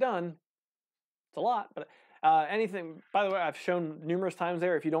to get done, it's a lot. But anything, by the way, I've shown numerous times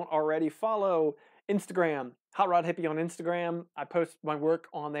there. If you don't already follow Instagram, HotRodHippie on Instagram. I post my work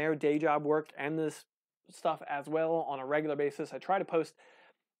on there, day job work, and this stuff as well on a regular basis. I try to post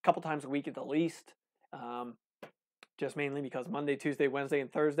a couple times a week at the least. Just mainly because Monday, Tuesday, Wednesday,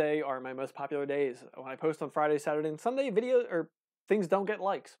 and Thursday are my most popular days. When I post on Friday, Saturday, and Sunday, video or things don't get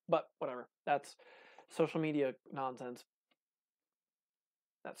likes, but whatever. That's social media nonsense.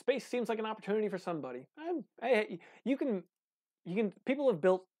 That space seems like an opportunity for somebody. Hey, you can. People have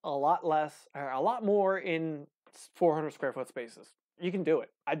built a lot less, or a lot more in 400 square foot spaces. You can do it.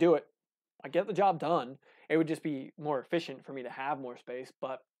 I do it. I get the job done. It would just be more efficient for me to have more space,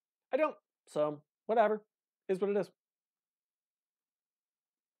 but I don't. So whatever, is what it is.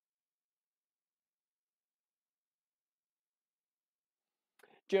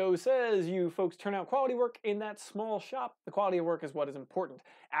 Joe says, you folks turn out quality work in that small shop. The quality of work is what is important.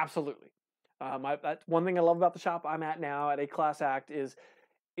 Absolutely. That's one thing I love about the shop I'm at now at A Class Act is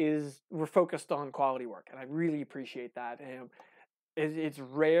we're focused on quality work, and I really appreciate that. It's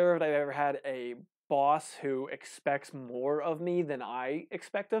rare that I've ever had a boss who expects more of me than I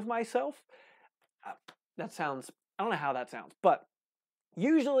expect of myself. That sounds, I don't know how that sounds, but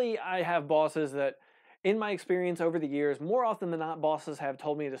usually I have bosses that, in my experience over the years, more often than not, bosses have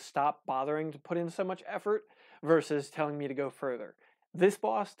told me to stop bothering to put in so much effort versus telling me to go further. This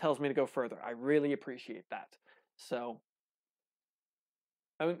boss tells me to go further. I really appreciate that. So,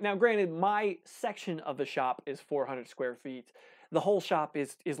 now granted, my section of the shop is 400 square feet. The whole shop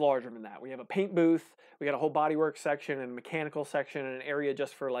is larger than that. We have a paint booth, we got a whole bodywork section and a mechanical section and an area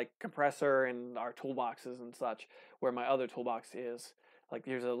just for like compressor and our toolboxes and such, where my other toolbox is. Like,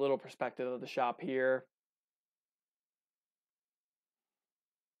 here's a little perspective of the shop here.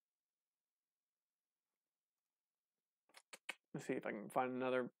 Let's see if I can find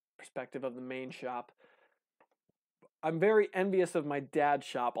another perspective of the main shop. I'm very envious of my dad's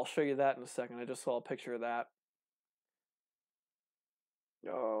shop. I'll show you that in a second. I just saw a picture of that.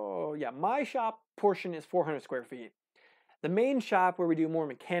 Oh, yeah, my shop portion is 400 square feet. The main shop, where we do more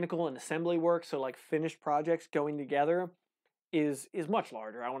mechanical and assembly work, so like finished projects going together, is much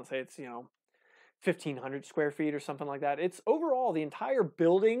larger. I want to say it's, 1,500 square feet or something like that. It's overall, the entire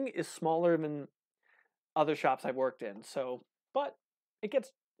building is smaller than other shops I've worked in. So, but it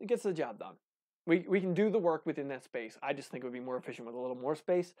gets the job done. We can do the work within that space. I just think it would be more efficient with a little more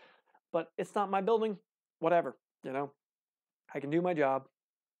space, but it's not my building. Whatever, I can do my job.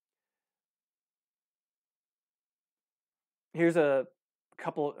 Here's I'll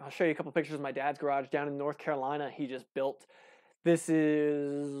show you a couple pictures of my dad's garage down in North Carolina. He just built. This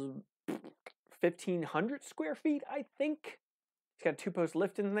is 1,500 square feet, I think. He's got a 2-post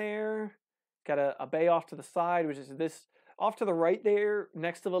lift in there. Got a bay off to the side, which is this. Off to the right there,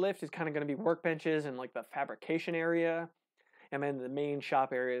 next to the lift, is kind of going to be workbenches and like the fabrication area. And then the main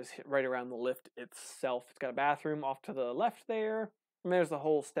shop area is right around the lift itself. It's got a bathroom off to the left there. And there's the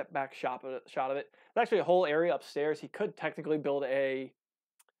whole step back shot of it. There's actually a whole area upstairs. He could technically build a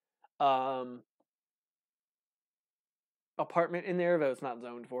apartment in there, though it's not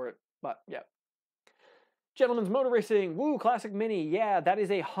zoned for it. But yeah. Gentleman's Motor Racing, woo, classic Mini. Yeah, that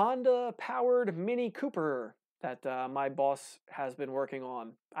is a Honda powered Mini Cooper that my boss has been working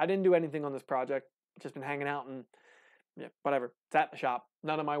on. I didn't do anything on this project. Just been hanging out and yeah, whatever. It's at the shop.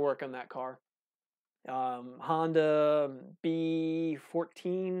 None of my work on that car. Honda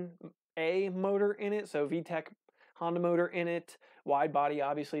B14A motor in it, so VTEC Honda motor in it. Wide body,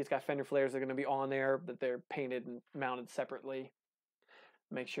 obviously. It's got fender flares that are going to be on there, but they're painted and mounted separately.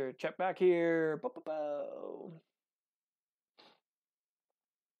 Make sure to check back here.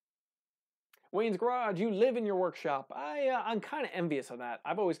 Wayne's Garage, you live in your workshop. I'm kind of envious of that.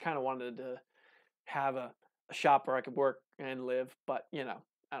 I've always kind of wanted to have a shop where I could work and live, but, I don't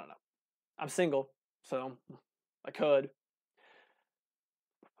know. I'm single, so I could.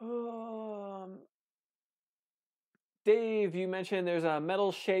 Dave, you mentioned there's a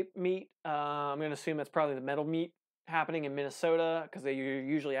metal-shaped meet. I'm going to assume that's probably the metal meet happening in Minnesota, because they're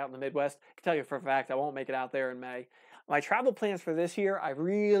usually out in the Midwest. I can tell you for a fact I won't make it out there in May. My travel plans for this year, I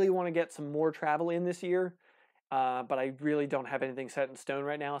really want to get some more travel in this year, but I really don't have anything set in stone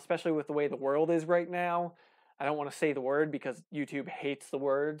right now, especially with the way the world is right now. I don't want to say the word because YouTube hates the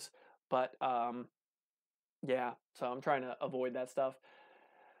words, but yeah, so I'm trying to avoid that stuff.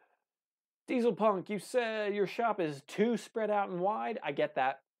 Diesel Punk, you said your shop is too spread out and wide. I get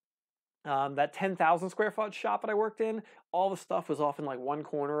that. That 10,000 square foot shop that I worked in, all the stuff was off in like one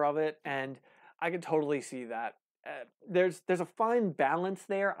corner of it, and I could totally see that. There's a fine balance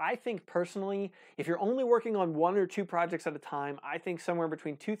there. I think personally, if you're only working on 1 or 2 projects at a time, I think somewhere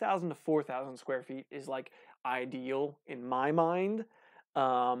between 2,000 to 4,000 square feet is like ideal in my mind.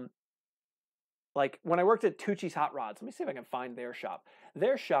 Like when I worked at Tucci's Hot Rods, let me see if I can find their shop.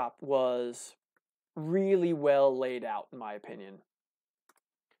 Their shop was really well laid out, in my opinion.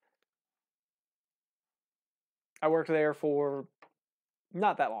 I worked there for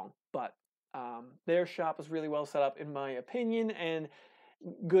not that long, but their shop was really well set up, in my opinion, and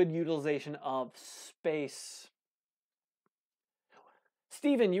good utilization of space.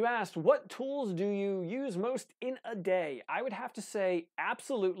 Steven, you asked, what tools do you use most in a day? I would have to say,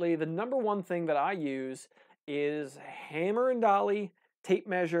 absolutely, the number one thing that I use is hammer and dolly, tape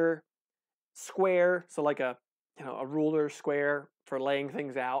measure, square, so like a ruler, square, for laying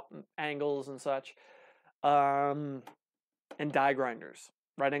things out, and angles and such. And die grinders,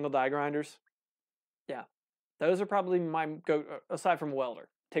 right angle die grinders. Yeah, those are probably my go, aside from welder.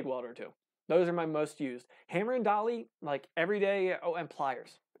 Take welder too. Those are my most used. Hammer and dolly, like every day. Oh, and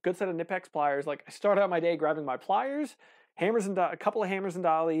pliers. Good set of Nipex pliers. Like I start out my day grabbing my pliers, hammers and a couple of hammers and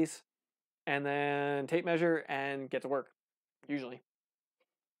dollies, and then tape measure and get to work. Usually.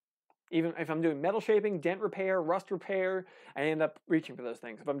 Even if I'm doing metal shaping, dent repair, rust repair, I end up reaching for those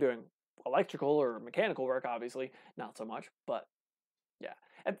things. If I'm doing electrical or mechanical work, obviously, not so much. But yeah,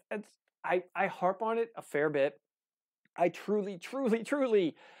 I harp on it a fair bit. I truly, truly,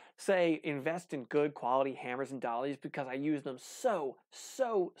 truly say invest in good quality hammers and dollies because I use them so,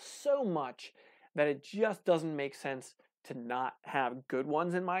 so, so much that it just doesn't make sense to not have good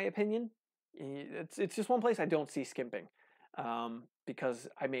ones, in my opinion. It's just one place I don't see skimping. Because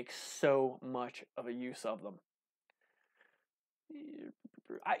I make so much of a use of them.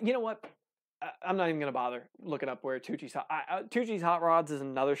 You know what? I'm not even going to bother looking up where Tucci's Hot Rods is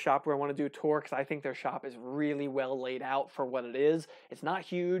another shop where I want to do a tour because I think their shop is really well laid out for what it is. It's not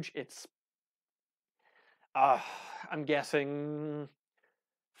huge. It's, I'm guessing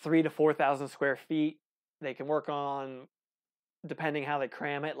 3,000 to 4,000 square feet. They can work on, depending how they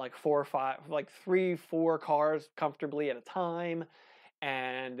cram it, like 4 or 5, like 3, 4 cars comfortably at a time.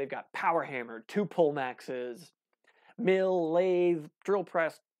 And they've got power hammer, 2 pull maxes, mill, lathe, drill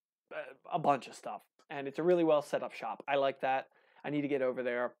press, a bunch of stuff. And it's a really well set up shop. I like that. I need to get over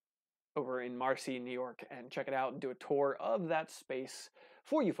there, over in Marcy, New York, and check it out and do a tour of that space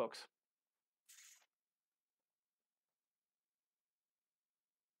for you folks.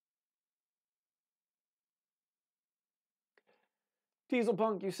 Diesel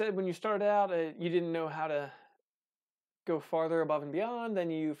Punk, you said when you started out, you didn't know how to go farther above and beyond,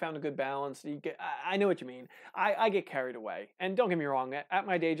 then you found a good balance. I know what you mean. I get carried away. And don't get me wrong, at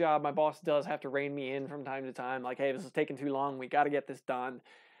my day job, my boss does have to rein me in from time to time. Like, hey, this is taking too long. We got to get this done.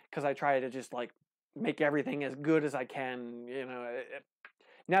 Because I try to just, like, make everything as good as I can. You know,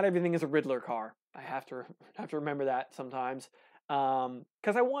 not everything is a Riddler car. I have to remember that sometimes.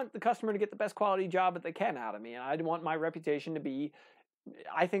 Because I want the customer to get the best quality job that they can out of me. And I want my reputation to be...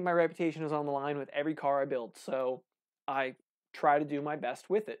 I think my reputation is on the line with every car I build. So... I try to do my best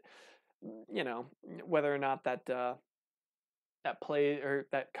with it. You know, whether or not that that play or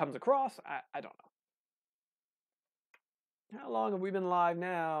that comes across, I don't know. How long have we been live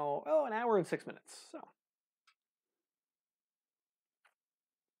now? Oh, an hour and 6 minutes. So.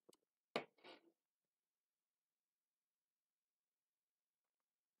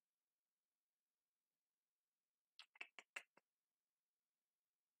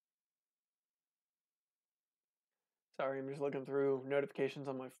 Sorry, I'm just looking through notifications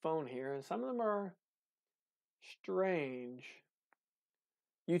on my phone here, and some of them are strange.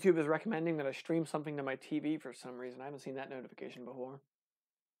 YouTube is recommending that I stream something to my TV for some reason. I haven't seen that notification before.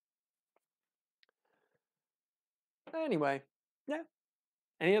 Anyway, yeah.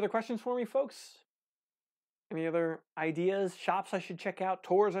 Any other questions for me, folks? Any other ideas, shops I should check out,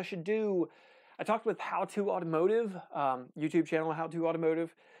 tours I should do? I talked with How To Automotive, YouTube channel How To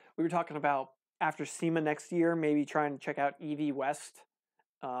Automotive. We were talking about after SEMA next year, maybe trying to check out EV West,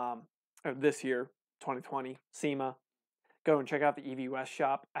 or this year, 2020, SEMA. Go and check out the EV West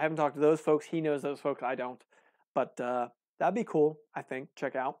shop. I haven't talked to those folks. He knows those folks. I don't. But that'd be cool, I think.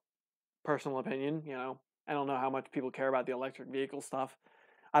 Check out. Personal opinion, you know. I don't know how much people care about the electric vehicle stuff.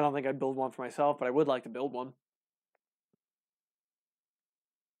 I don't think I'd build one for myself, but I would like to build one.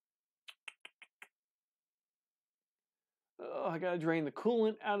 Oh, I gotta drain the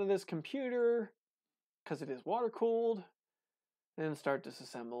coolant out of this computer because it is water cooled. And start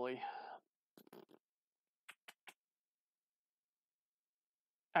disassembly.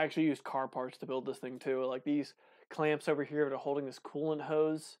 I actually used car parts to build this thing too. Like these clamps over here that are holding this coolant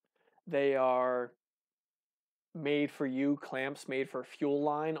hose, they are made for you clamps made for fuel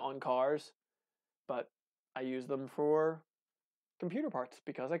line on cars. But I use them for computer parts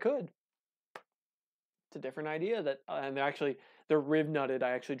because I could. It's a different idea that, and they're rib nutted.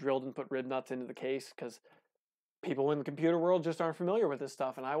 I actually drilled and put rib nuts into the case because people in the computer world just aren't familiar with this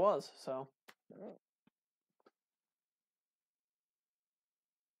stuff, and I was, so.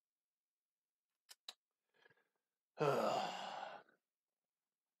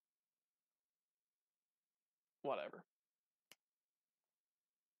 Whatever.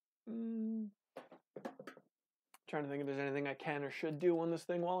 Trying to think if there's anything I can or should do on this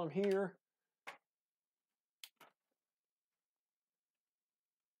thing while I'm here.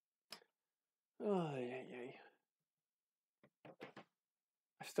 Oh, yeah.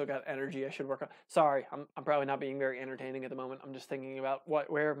 still got energy I should work on. Sorry, I'm probably not being very entertaining at the moment. I'm just thinking about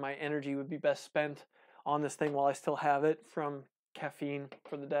where my energy would be best spent on this thing while I still have it from caffeine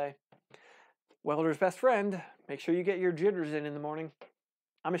for the day. Welder's best friend, make sure you get your jitters in the morning.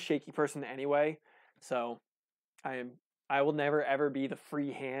 I'm a shaky person anyway, so I will never ever be the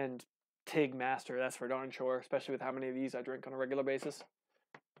freehand TIG master, that's for darn sure, especially with how many of these I drink on a regular basis.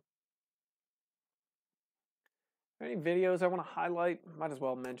 Any videos I want to highlight? Might as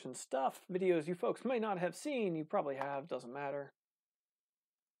well mention stuff. Videos you folks may not have seen, you probably have, doesn't matter.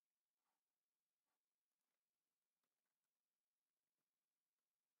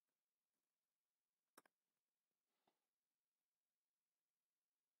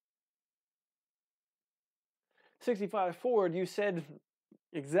 '65 Ford, you said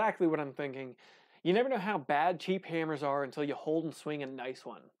exactly what I'm thinking. You never know how bad cheap hammers are until you hold and swing a nice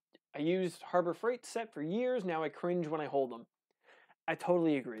one. I used Harbor Freight set for years, now I cringe when I hold them. I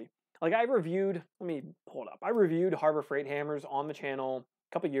totally agree. Like I reviewed, let me pull it up. I reviewed Harbor Freight hammers on the channel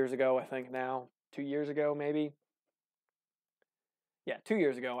a couple years ago, I think now. 2 years ago, maybe. Yeah, 2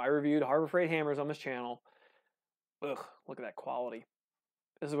 years ago, I reviewed Harbor Freight hammers on this channel. Ugh, look at that quality.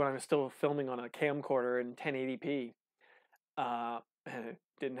 This is when I was still filming on a camcorder in 1080p.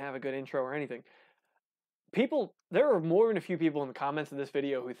 Didn't have a good intro or anything. There are more than a few people in the comments of this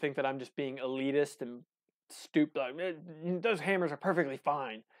video who think that I'm just being elitist and stupid. Like, those hammers are perfectly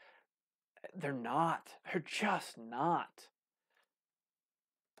fine. They're not. They're just not.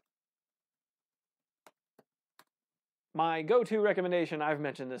 My go-to recommendation, I've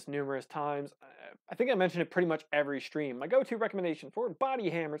mentioned this numerous times. I think I mention it pretty much every stream. My go-to recommendation for body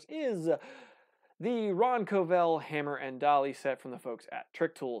hammers is the Ron Covell hammer and dolly set from the folks at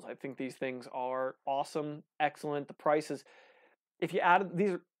Trick Tools. I think these things are awesome, excellent. The prices, if you add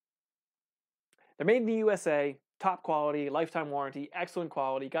these, they're made in the USA, top quality, lifetime warranty, excellent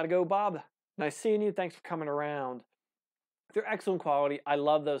quality. Gotta go, Bob. Nice seeing you. Thanks for coming around. They're excellent quality. I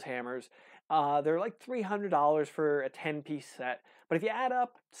love those hammers. They're like $300 for a 10-piece set. But if you add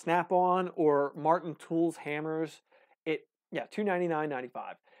up Snap-on or Martin Tools hammers,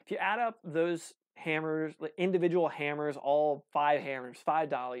 $299.95. If you add up those hammers, individual hammers, all 5 hammers, 5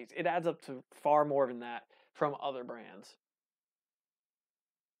 dollies, it adds up to far more than that from other brands.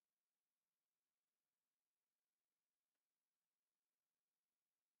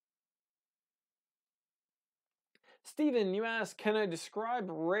 Steven, you asked, can I describe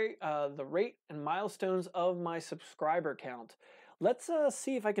the rate and milestones of my subscriber count? Let's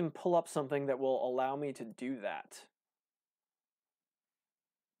see if I can pull up something that will allow me to do that.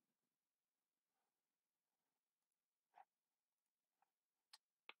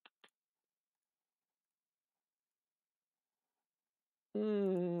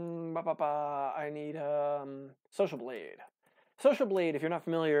 I need Social Blade. Social Blade, if you're not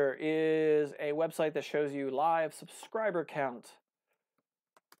familiar, is a website that shows you live subscriber count.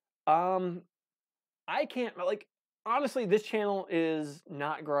 I can't, like, honestly, this channel is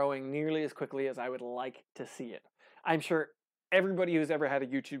not growing nearly as quickly as I would like to see it. I'm sure everybody who's ever had a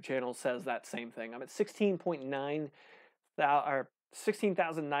YouTube channel says that same thing. I'm at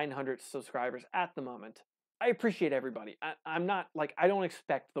 16,900 subscribers at the moment. I appreciate everybody. I'm not, like, I don't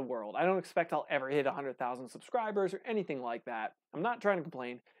expect the world. I don't expect I'll ever hit 100,000 subscribers or anything like that. I'm not trying to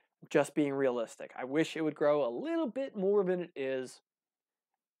complain. I'm just being realistic. I wish it would grow a little bit more than it is.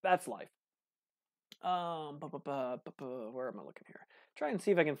 That's life. Where am I looking here? Try and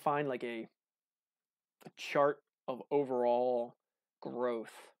see if I can find like a chart of overall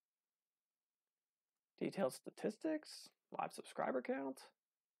growth. Detailed statistics, live subscriber count.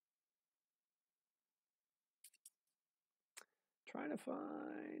 Trying to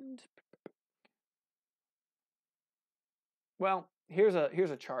find. Well, here's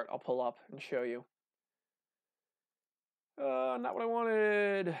a chart I'll pull up and show you. Not what I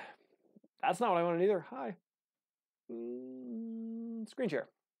wanted. That's not what I wanted either. Hi. Screen share.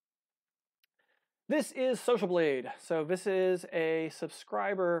 This is Social Blade. So this is a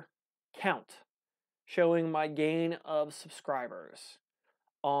subscriber count showing my gain of subscribers.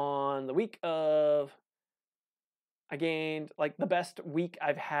 On the week of, I gained, like, the best week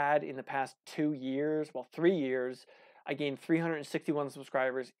I've had in the past 2 years, well, 3 years, I gained 361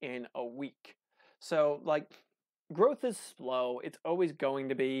 subscribers in a week. So, like, growth is slow. It's always going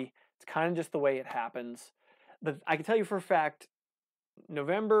to be. It's kind of just the way it happens. But I can tell you for a fact,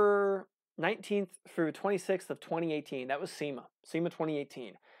 November 19th through 26th of 2018, that was SEMA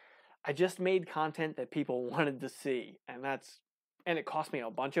 2018. I just made content that people wanted to see, and it cost me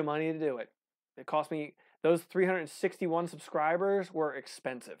a bunch of money to do it. It cost me, those 361 subscribers were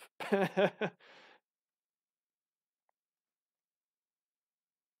expensive.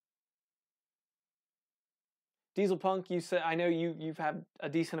 Diesel Punk, you said, I know you've had a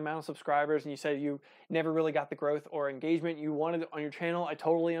decent amount of subscribers, and you said you never really got the growth or engagement you wanted on your channel. I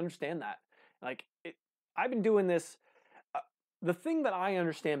totally understand that. Like, I've been doing this. The thing that I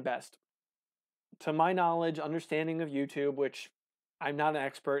understand best, to my knowledge, understanding of YouTube, which I'm not an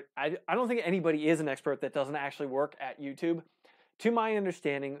expert. I don't think anybody is an expert that doesn't actually work at YouTube. To my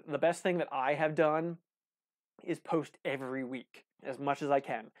understanding, the best thing that I have done is post every week as much as I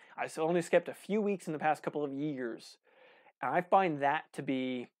can. I only skipped a few weeks in the past couple of years, and I find that to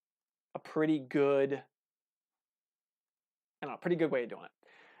be a pretty good, pretty good way of doing it.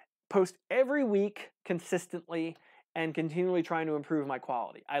 Post every week consistently and continually trying to improve my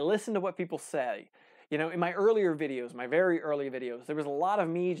quality. I listen to what people say. You know, in my earlier videos, my very early videos, there was a lot of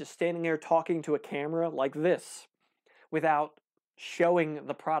me just standing there talking to a camera like this without showing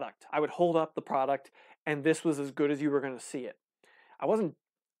the product. I would hold up the product, and this was as good as you were going to see it.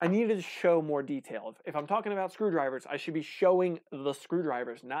 I needed to show more detail. If I'm talking about screwdrivers, I should be showing the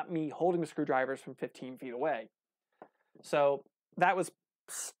screwdrivers, not me holding the screwdrivers from 15 feet away. So that was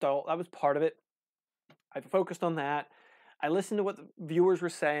part of it. I focused on that. I listened to what the viewers were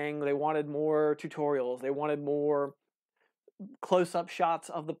saying. They wanted more tutorials. They wanted more close-up shots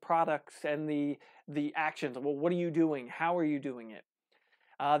of the products and the actions. Well, what are you doing? How are you doing it?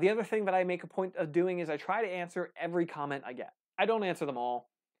 The other thing that I make a point of doing is I try to answer every comment I get. I don't answer them all,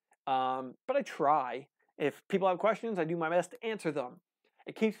 but I try. If people have questions, I do my best to answer them.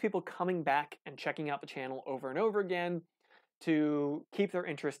 It keeps people coming back and checking out the channel over and over again to keep their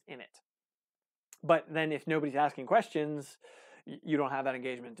interest in it. But then if nobody's asking questions, you don't have that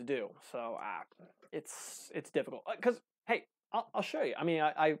engagement to do. So it's difficult. Because, hey, I'll show you. I mean,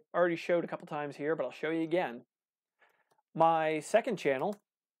 I already showed a couple times here, but I'll show you again. My second channel,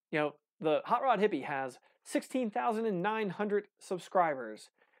 you know, the HotRodHippie has 16,900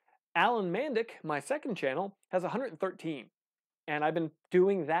 subscribers. Alan Mandic, my second channel, has 113. And I've been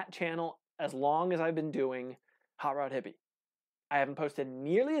doing that channel as long as I've been doing HotRodHippie. I haven't posted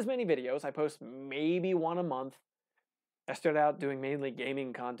nearly as many videos. I post maybe one a month. I started out doing mainly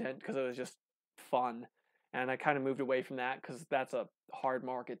gaming content because it was just fun. And I kind of moved away from that because that's a hard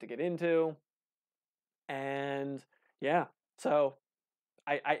market to get into. And yeah, so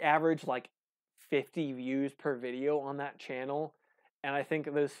I average like 50 views per video on that channel. And I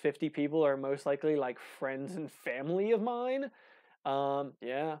think those 50 people are most likely like friends and family of mine.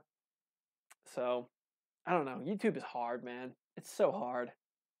 Yeah. So, I don't know. YouTube is hard, man. It's so hard.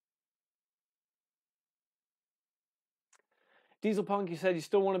 Diesel Punk, you said you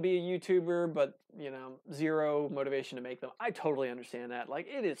still want to be a YouTuber, but, you know, zero motivation to make them. I totally understand that. Like,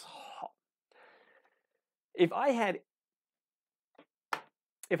 it is hard. If I had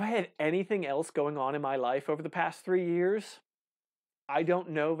anything else going on in my life over the past 3 years, I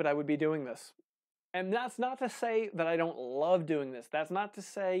don't know that I would be doing this. And that's not to say that I don't love doing this. That's not to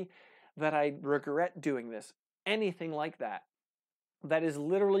say that I regret doing this. Anything like that. That is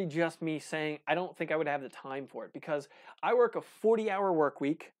literally just me saying I don't think I would have the time for it, because I work a 40-hour work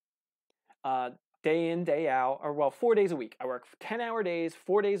week, day in, day out, or well, 4 days a week. I work 10-hour days,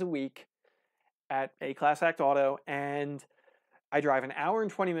 4 days a week at a Class Act Auto, and I drive an hour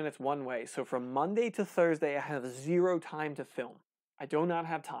and 20 minutes one way. So from Monday to Thursday, I have zero time to film. I do not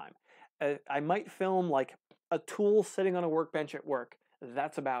have time. I might film like a tool sitting on a workbench at work.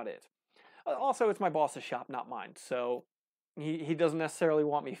 That's about it. Also, it's my boss's shop, not mine. So he doesn't necessarily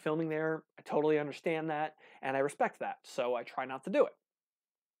want me filming there. I totally understand that, and I respect that. So I try not to do it.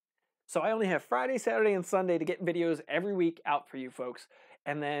 So I only have Friday, Saturday, and Sunday to get videos every week out for you folks.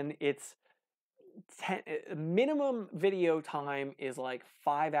 And then it's minimum video time is like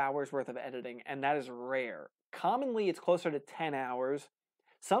 5 hours worth of editing, and that is rare. Commonly, it's closer to 10 hours.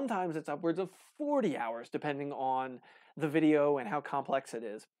 Sometimes it's upwards of 40 hours, depending on the video and how complex it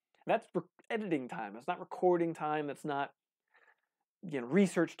is. That's editing time. It's not recording time. That's not, you know,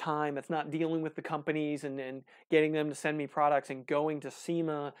 research time. That's not dealing with the companies and getting them to send me products and going to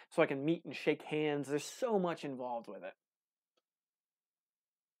SEMA so I can meet and shake hands. There's so much involved with it.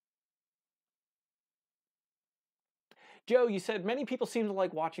 Joe, you said many people seem to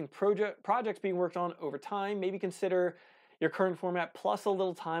like watching projects being worked on over time. Maybe consider your current format plus a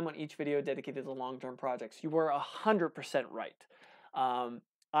little time on each video dedicated to long-term projects. You were 100% right.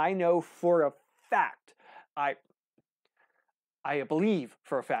 I know for a fact, I believe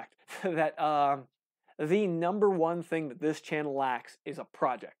for a fact that the number one thing that this channel lacks is a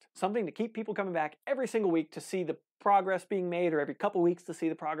project. Something to keep people coming back every single week to see the progress being made, or every couple weeks to see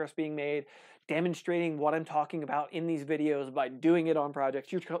the progress being made, demonstrating what I'm talking about in these videos by doing it on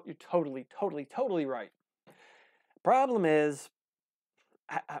projects. You're totally right. Problem is,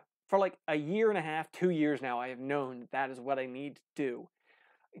 For like a year and a half, 2 years now, I have known that is what I need to do.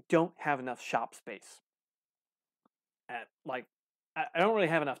 I don't have enough shop space. Like, I don't really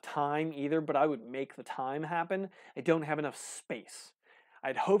have enough time either, but I would make the time happen. I don't have enough space.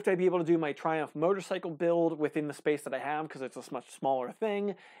 I'd hoped I'd be able to do my Triumph motorcycle build within the space that I have because it's a much smaller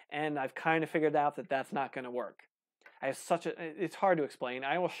thing, and I've kind of figured out that that's not going to work. I have it's hard to explain.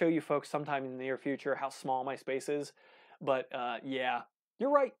 I will show you folks sometime in the near future how small my space is, but yeah, you're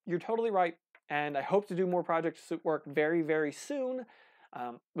right. You're totally right, and I hope to do more projects work very, very soon.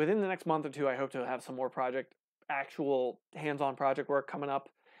 Within the next month or two, I hope to have some more actual hands-on project work coming up,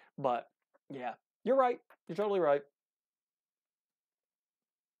 but yeah, you're right. You're totally right.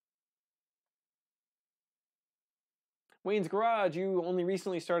 Wayne's Garage, you only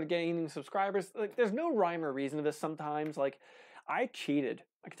recently started gaining subscribers. Like, there's no rhyme or reason to this sometimes. Like, I cheated.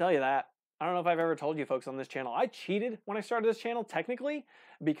 I can tell you that. I don't know if I've ever told you folks on this channel. I cheated when I started this channel, technically,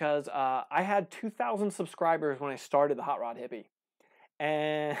 because I had 2,000 subscribers when I started the HotRodHippie.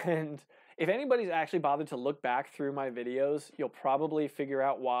 And if anybody's actually bothered to look back through my videos, you'll probably figure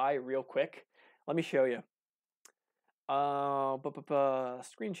out why real quick. Let me show you.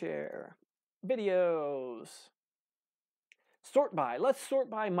 Screen share. Videos. Sort by. Let's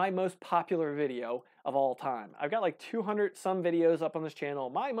sort by my most popular video of all time. I've got like 200 some videos up on this channel.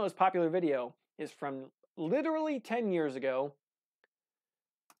 My most popular video is from literally 10 years ago.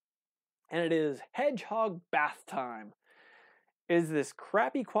 And it is Hedgehog Bath Time. It is this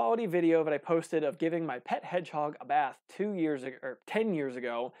crappy quality video that I posted of giving my pet hedgehog a bath 2 years ago, or 10 years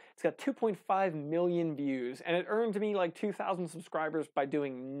ago. It's got 2.5 million views, and it earned me like 2,000 subscribers by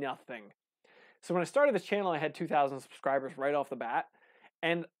doing nothing. So when I started this channel, I had 2,000 subscribers right off the bat,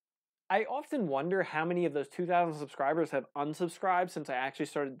 and I often wonder how many of those 2,000 subscribers have unsubscribed since I actually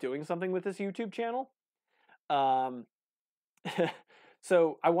started doing something with this YouTube channel.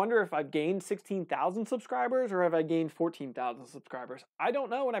 So I wonder if I've gained 16,000 subscribers or have I gained 14,000 subscribers. I don't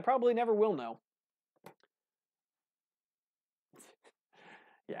know, and I probably never will know.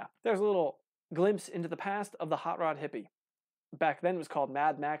 Yeah, there's a little glimpse into the past of the HotRodHippie. Back then it was called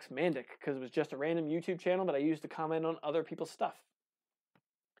Mad Max Mandic because it was just a random YouTube channel that I used to comment on other people's stuff.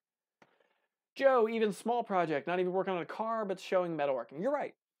 Joe, even small project, not even working on a car, but showing metalworking. You're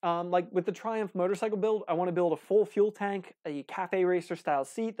right. Like with the Triumph motorcycle build, I want to build a full fuel tank, a cafe racer style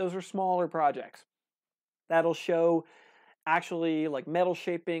seat. Those are smaller projects. That'll show actually like metal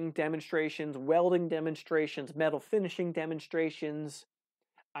shaping demonstrations, welding demonstrations, metal finishing demonstrations.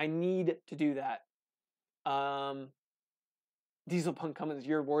 I need to do that. Diesel Punk Cummins,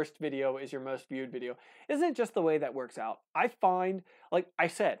 your worst video is your most viewed video. Isn't it just the way that works out? I find, like I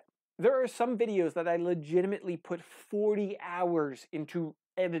said, there are some videos that I legitimately put 40 hours into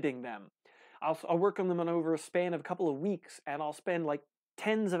editing them. I'll work on them over a span of a couple of weeks, and I'll spend like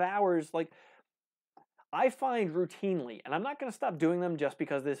tens of hours. Like, I find routinely, and I'm not going to stop doing them just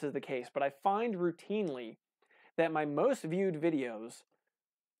because this is the case, but I find routinely that my most viewed videos,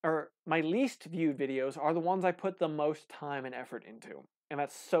 or my least viewed videos, are the ones I put the most time and effort into. And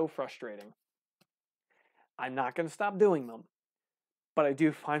that's so frustrating. I'm not going to stop doing them, but I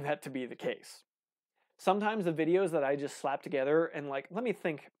do find that to be the case. Sometimes the videos that I just slap together and like, let me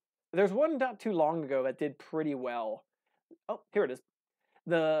think. There's one not too long ago that did pretty well. Oh, here it is.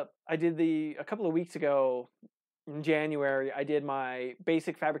 I did a couple of weeks ago in January, I did my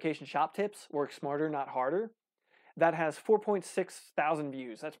basic fabrication shop tips, work smarter, not harder. That has 4.6 thousand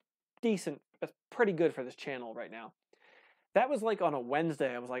views. That's decent. That's pretty good for this channel right now. That was like on a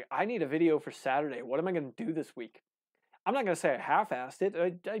Wednesday. I was like, I need a video for Saturday. What am I going to do this week? I'm not going to say I half-assed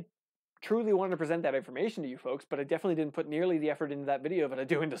it. I truly wanted to present that information to you folks, but I definitely didn't put nearly the effort into that video that I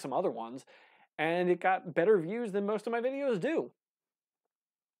do into some other ones. And it got better views than most of my videos do.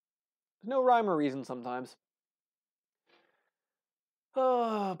 There's no rhyme or reason sometimes.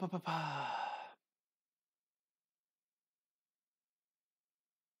 Oh,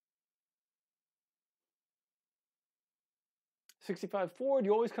 65 Ford,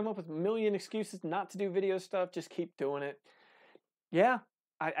 you always come up with a million excuses not to do video stuff. Just keep doing it. Yeah,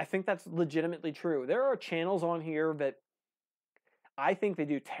 I think that's legitimately true. There are channels on here that I think they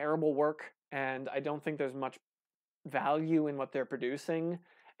do terrible work, and I don't think there's much value in what they're producing.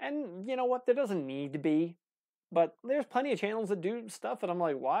 And you know what? There doesn't need to be. But there's plenty of channels that do stuff that I'm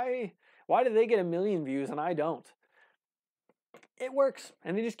like, why do they get a million views and I don't? It works,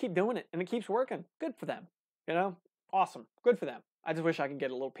 and they just keep doing it, and it keeps working. Good for them. You know? Awesome. Good for them. I just wish I could get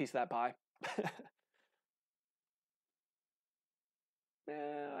a little piece of that pie.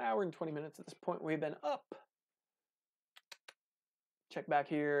 Hour and 20 minutes at this point. We've been up. Check back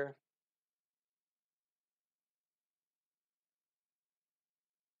here.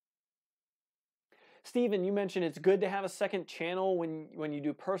 Steven, you mentioned it's good to have a second channel when you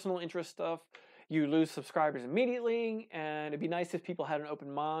do personal interest stuff. You lose subscribers immediately, and it'd be nice if people had an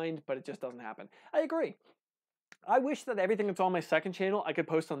open mind, but it just doesn't happen. I agree. I wish that everything that's on my second channel I could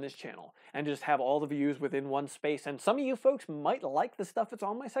post on this channel and just have all the views within one space. And some of you folks might like the stuff that's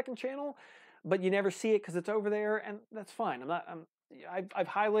on my second channel, but you never see it because it's over there, and that's fine. I've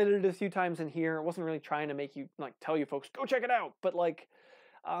highlighted it a few times in here. I wasn't really trying to make you like tell you folks go check it out, but like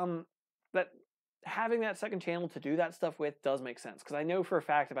that having that second channel to do that stuff with does make sense, because I know for a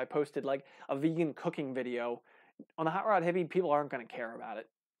fact if I posted like a vegan cooking video on the Hot Rod Hippie, people aren't going to care about it.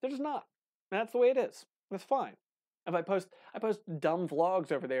 They're just not. And that's the way it is. That's fine. If I post dumb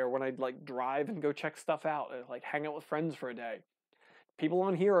vlogs over there when I like drive and go check stuff out, or like hang out with friends for a day. People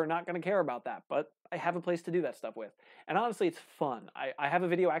on here are not going to care about that, but I have a place to do that stuff with. And honestly, it's fun. I have a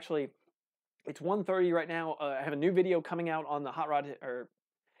video actually. It's 1:30 right now. I have a new video coming out on the Hot Rod or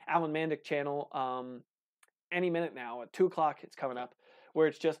Alan Mandic channel any minute now. At 2 o'clock, it's coming up, where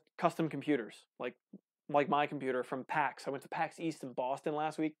it's just custom computers, like my computer from PAX. I went to PAX East in Boston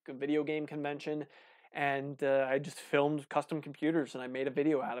last week, a video game convention, and I just filmed custom computers, and I made a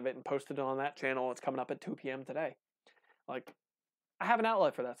video out of it and posted it on that channel. It's coming up at 2 p.m. today. Like, I have an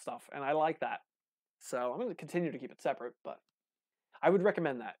outlet for that stuff, and I like that. So I'm going to continue to keep it separate, but I would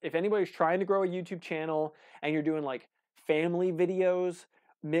recommend that. If anybody's trying to grow a YouTube channel and you're doing like family videos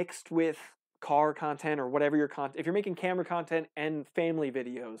mixed with car content or whatever your content, if you're making camera content and family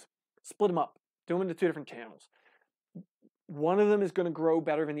videos, split them up. Do them into 2 different channels. One of them is going to grow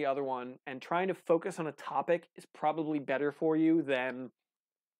better than the other one, and trying to focus on a topic is probably better for you than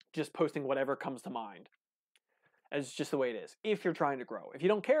just posting whatever comes to mind. It's just the way it is, if you're trying to grow. If you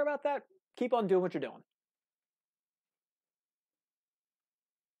don't care about that, keep on doing what you're doing.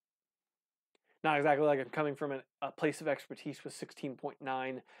 Not exactly like I'm coming from a place of expertise with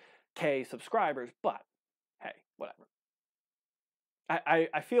 16.9K subscribers, but hey, whatever.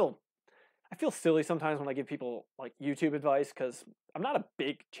 I feel silly sometimes when I give people like YouTube advice, because I'm not a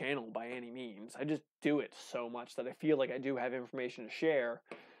big channel by any means. I just do it so much that I feel like I do have information to share.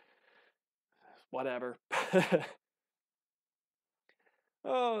 Whatever.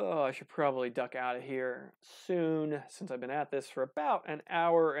 Oh, I should probably duck out of here soon, since I've been at this for about an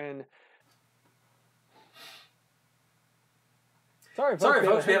hour and... Sorry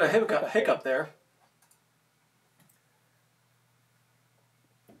folks, we had a hiccup there.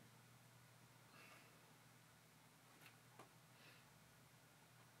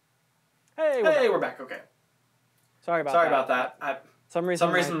 Hey, we're back. Okay. Sorry about that. For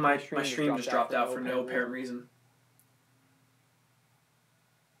some reason my stream just dropped out for no apparent reason.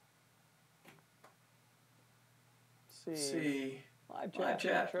 See. Live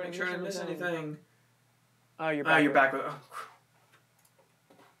chat. Make sure I didn't miss anything. Oh, you're back. Oh.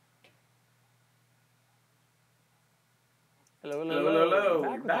 Hello.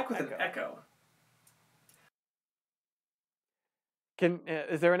 We're back with an echo.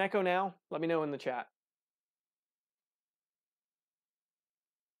 Is there an echo now? Let me know in the chat.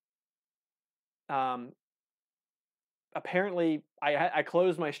 Apparently, I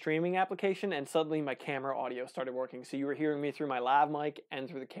closed my streaming application and suddenly my camera audio started working. So you were hearing me through my lav mic and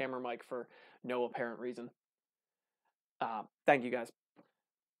through the camera mic for no apparent reason. Thank you guys.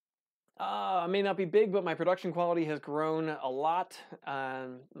 I may not be big, but my production quality has grown a lot.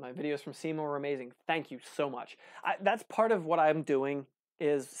 My videos from Seymour are amazing. Thank you so much. That's part of what I'm doing,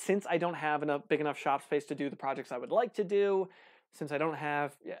 is since I don't have big enough shop space to do the projects I would like to do,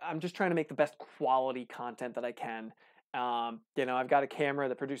 I'm just trying to make the best quality content that I can. I've got a camera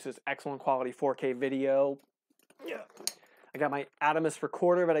that produces excellent quality 4K video. Yeah. I got my Atomus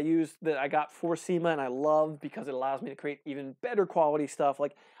recorder that I got for SEMA, and I love because it allows me to create even better quality stuff.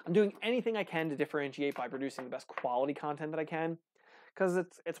 Like, I'm doing anything I can to differentiate by producing the best quality content that I can, because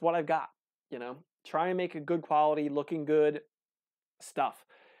it's what I've got, Try and make a good quality, looking good stuff.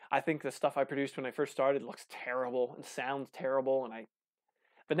 I think the stuff I produced when I first started looks terrible and sounds terrible, and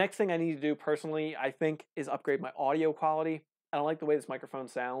the next thing I need to do personally, I think, is upgrade my audio quality. I don't like the way this microphone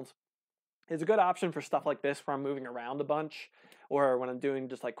sounds. It's a good option for stuff like this where I'm moving around a bunch, or when I'm doing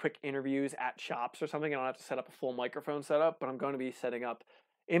just like quick interviews at shops or something. I don't have to set up a full microphone setup, but I'm going to be setting up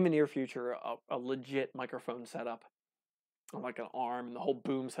in the near future a legit microphone setup, like an arm and the whole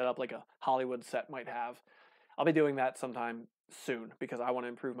boom setup like a Hollywood set might have. I'll be doing that sometime soon because I want to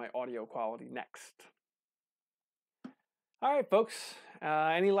improve my audio quality next. All right, folks.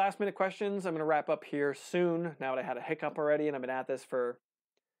 Any last minute questions? I'm going to wrap up here soon. Now that I had a hiccup already and I've been at this for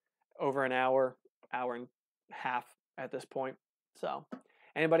over an hour and a half at this point. So,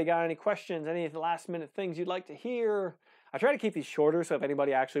 anybody got any questions? Any last minute things you'd like to hear? I try to keep these shorter, so if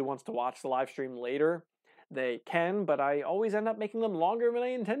anybody actually wants to watch the live stream later, they can, but I always end up making them longer than I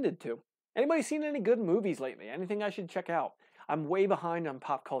intended to. Anybody seen any good movies lately? Anything I should check out? I'm way behind on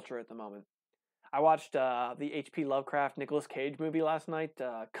pop culture at the moment. I watched the H.P. Lovecraft Nicolas Cage movie last night,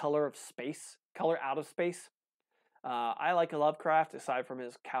 Color Out of Space. I like Lovecraft, aside from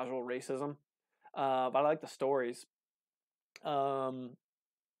his casual racism, but I like the stories. So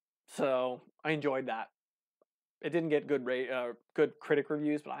I enjoyed that. It didn't get good critic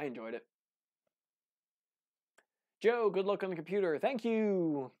reviews, but I enjoyed it. Joe, good luck on the computer. Thank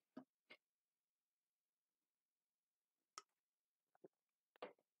you.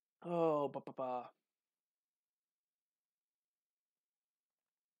 Oh,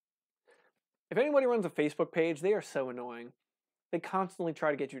 If anybody runs a Facebook page, they are so annoying. They constantly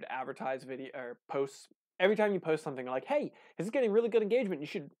try to get you to advertise video or posts. Every time you post something, they're like, "Hey, this is getting really good engagement. You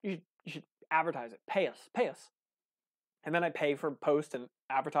should advertise it. Pay us." And then I pay for posts and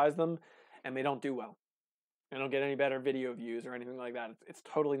advertise them, and they don't do well. I don't get any better video views or anything like that. It's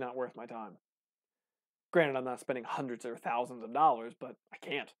totally not worth my time. Granted, I'm not spending hundreds or thousands of dollars, but I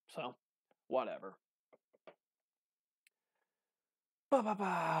can't, so whatever.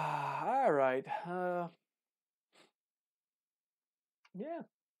 All right. Yeah.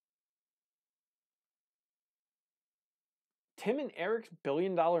 Tim and Eric's $1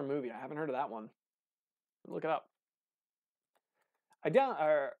 billion movie. I haven't heard of that one. Look it up. I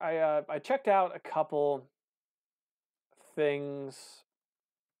checked out a couple things.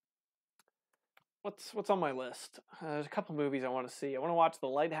 What's on my list? There's a couple movies I want to see. I want to watch The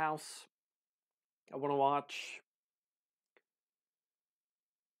Lighthouse. I want to watch.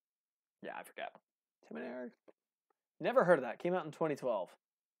 Yeah, I forget. Tim and Eric. Never heard of that. Came out in 2012.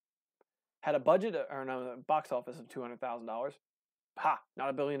 Had a budget or no box office of $200,000. Ha! Not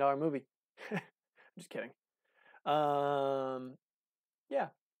a $1 billion movie. I'm just kidding. Yeah.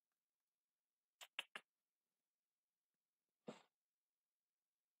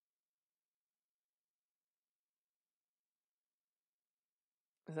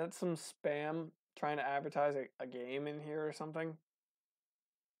 Is that some spam trying to advertise a game in here or something?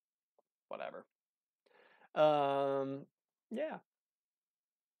 Whatever. Yeah.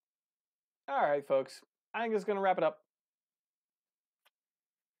 All right, folks. I think it's going to wrap it up.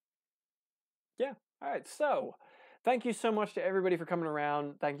 Yeah. All right. So, thank you so much to everybody for coming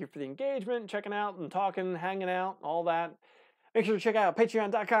around. Thank you for the engagement, checking out and talking, hanging out, all that. Make sure to check out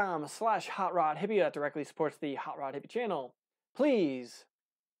patreon.com/HotRodHippie. That directly supports the HotRodHippie channel. Please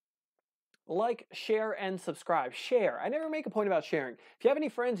like, share, and subscribe. Share. I never make a point about sharing. If you have any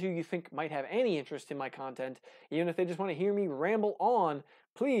friends who you think might have any interest in my content, even if they just want to hear me ramble on,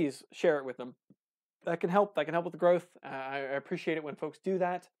 please share it with them. That can help. That can help with the growth. I appreciate it when folks do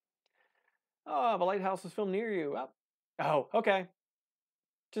that. Oh, the lighthouse is filmed near you. Oh, okay.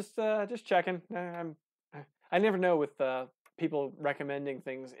 Just checking. I never know with people recommending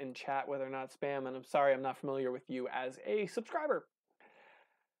things in chat whether or not spam, and I'm sorry I'm not familiar with you as a subscriber.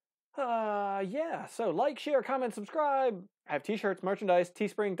 Yeah, so like, share, comment, subscribe. I have t-shirts, merchandise,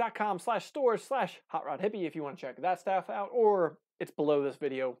 teespring.com/stores/HotRodHippie if you want to check that stuff out, or it's below this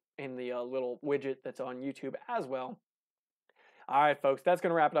video in the little widget that's on YouTube as well. All right, folks, that's going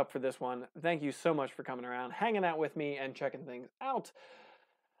to wrap it up for this one. Thank you so much for coming around, hanging out with me, and checking things out.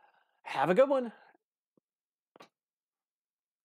 Have a good one.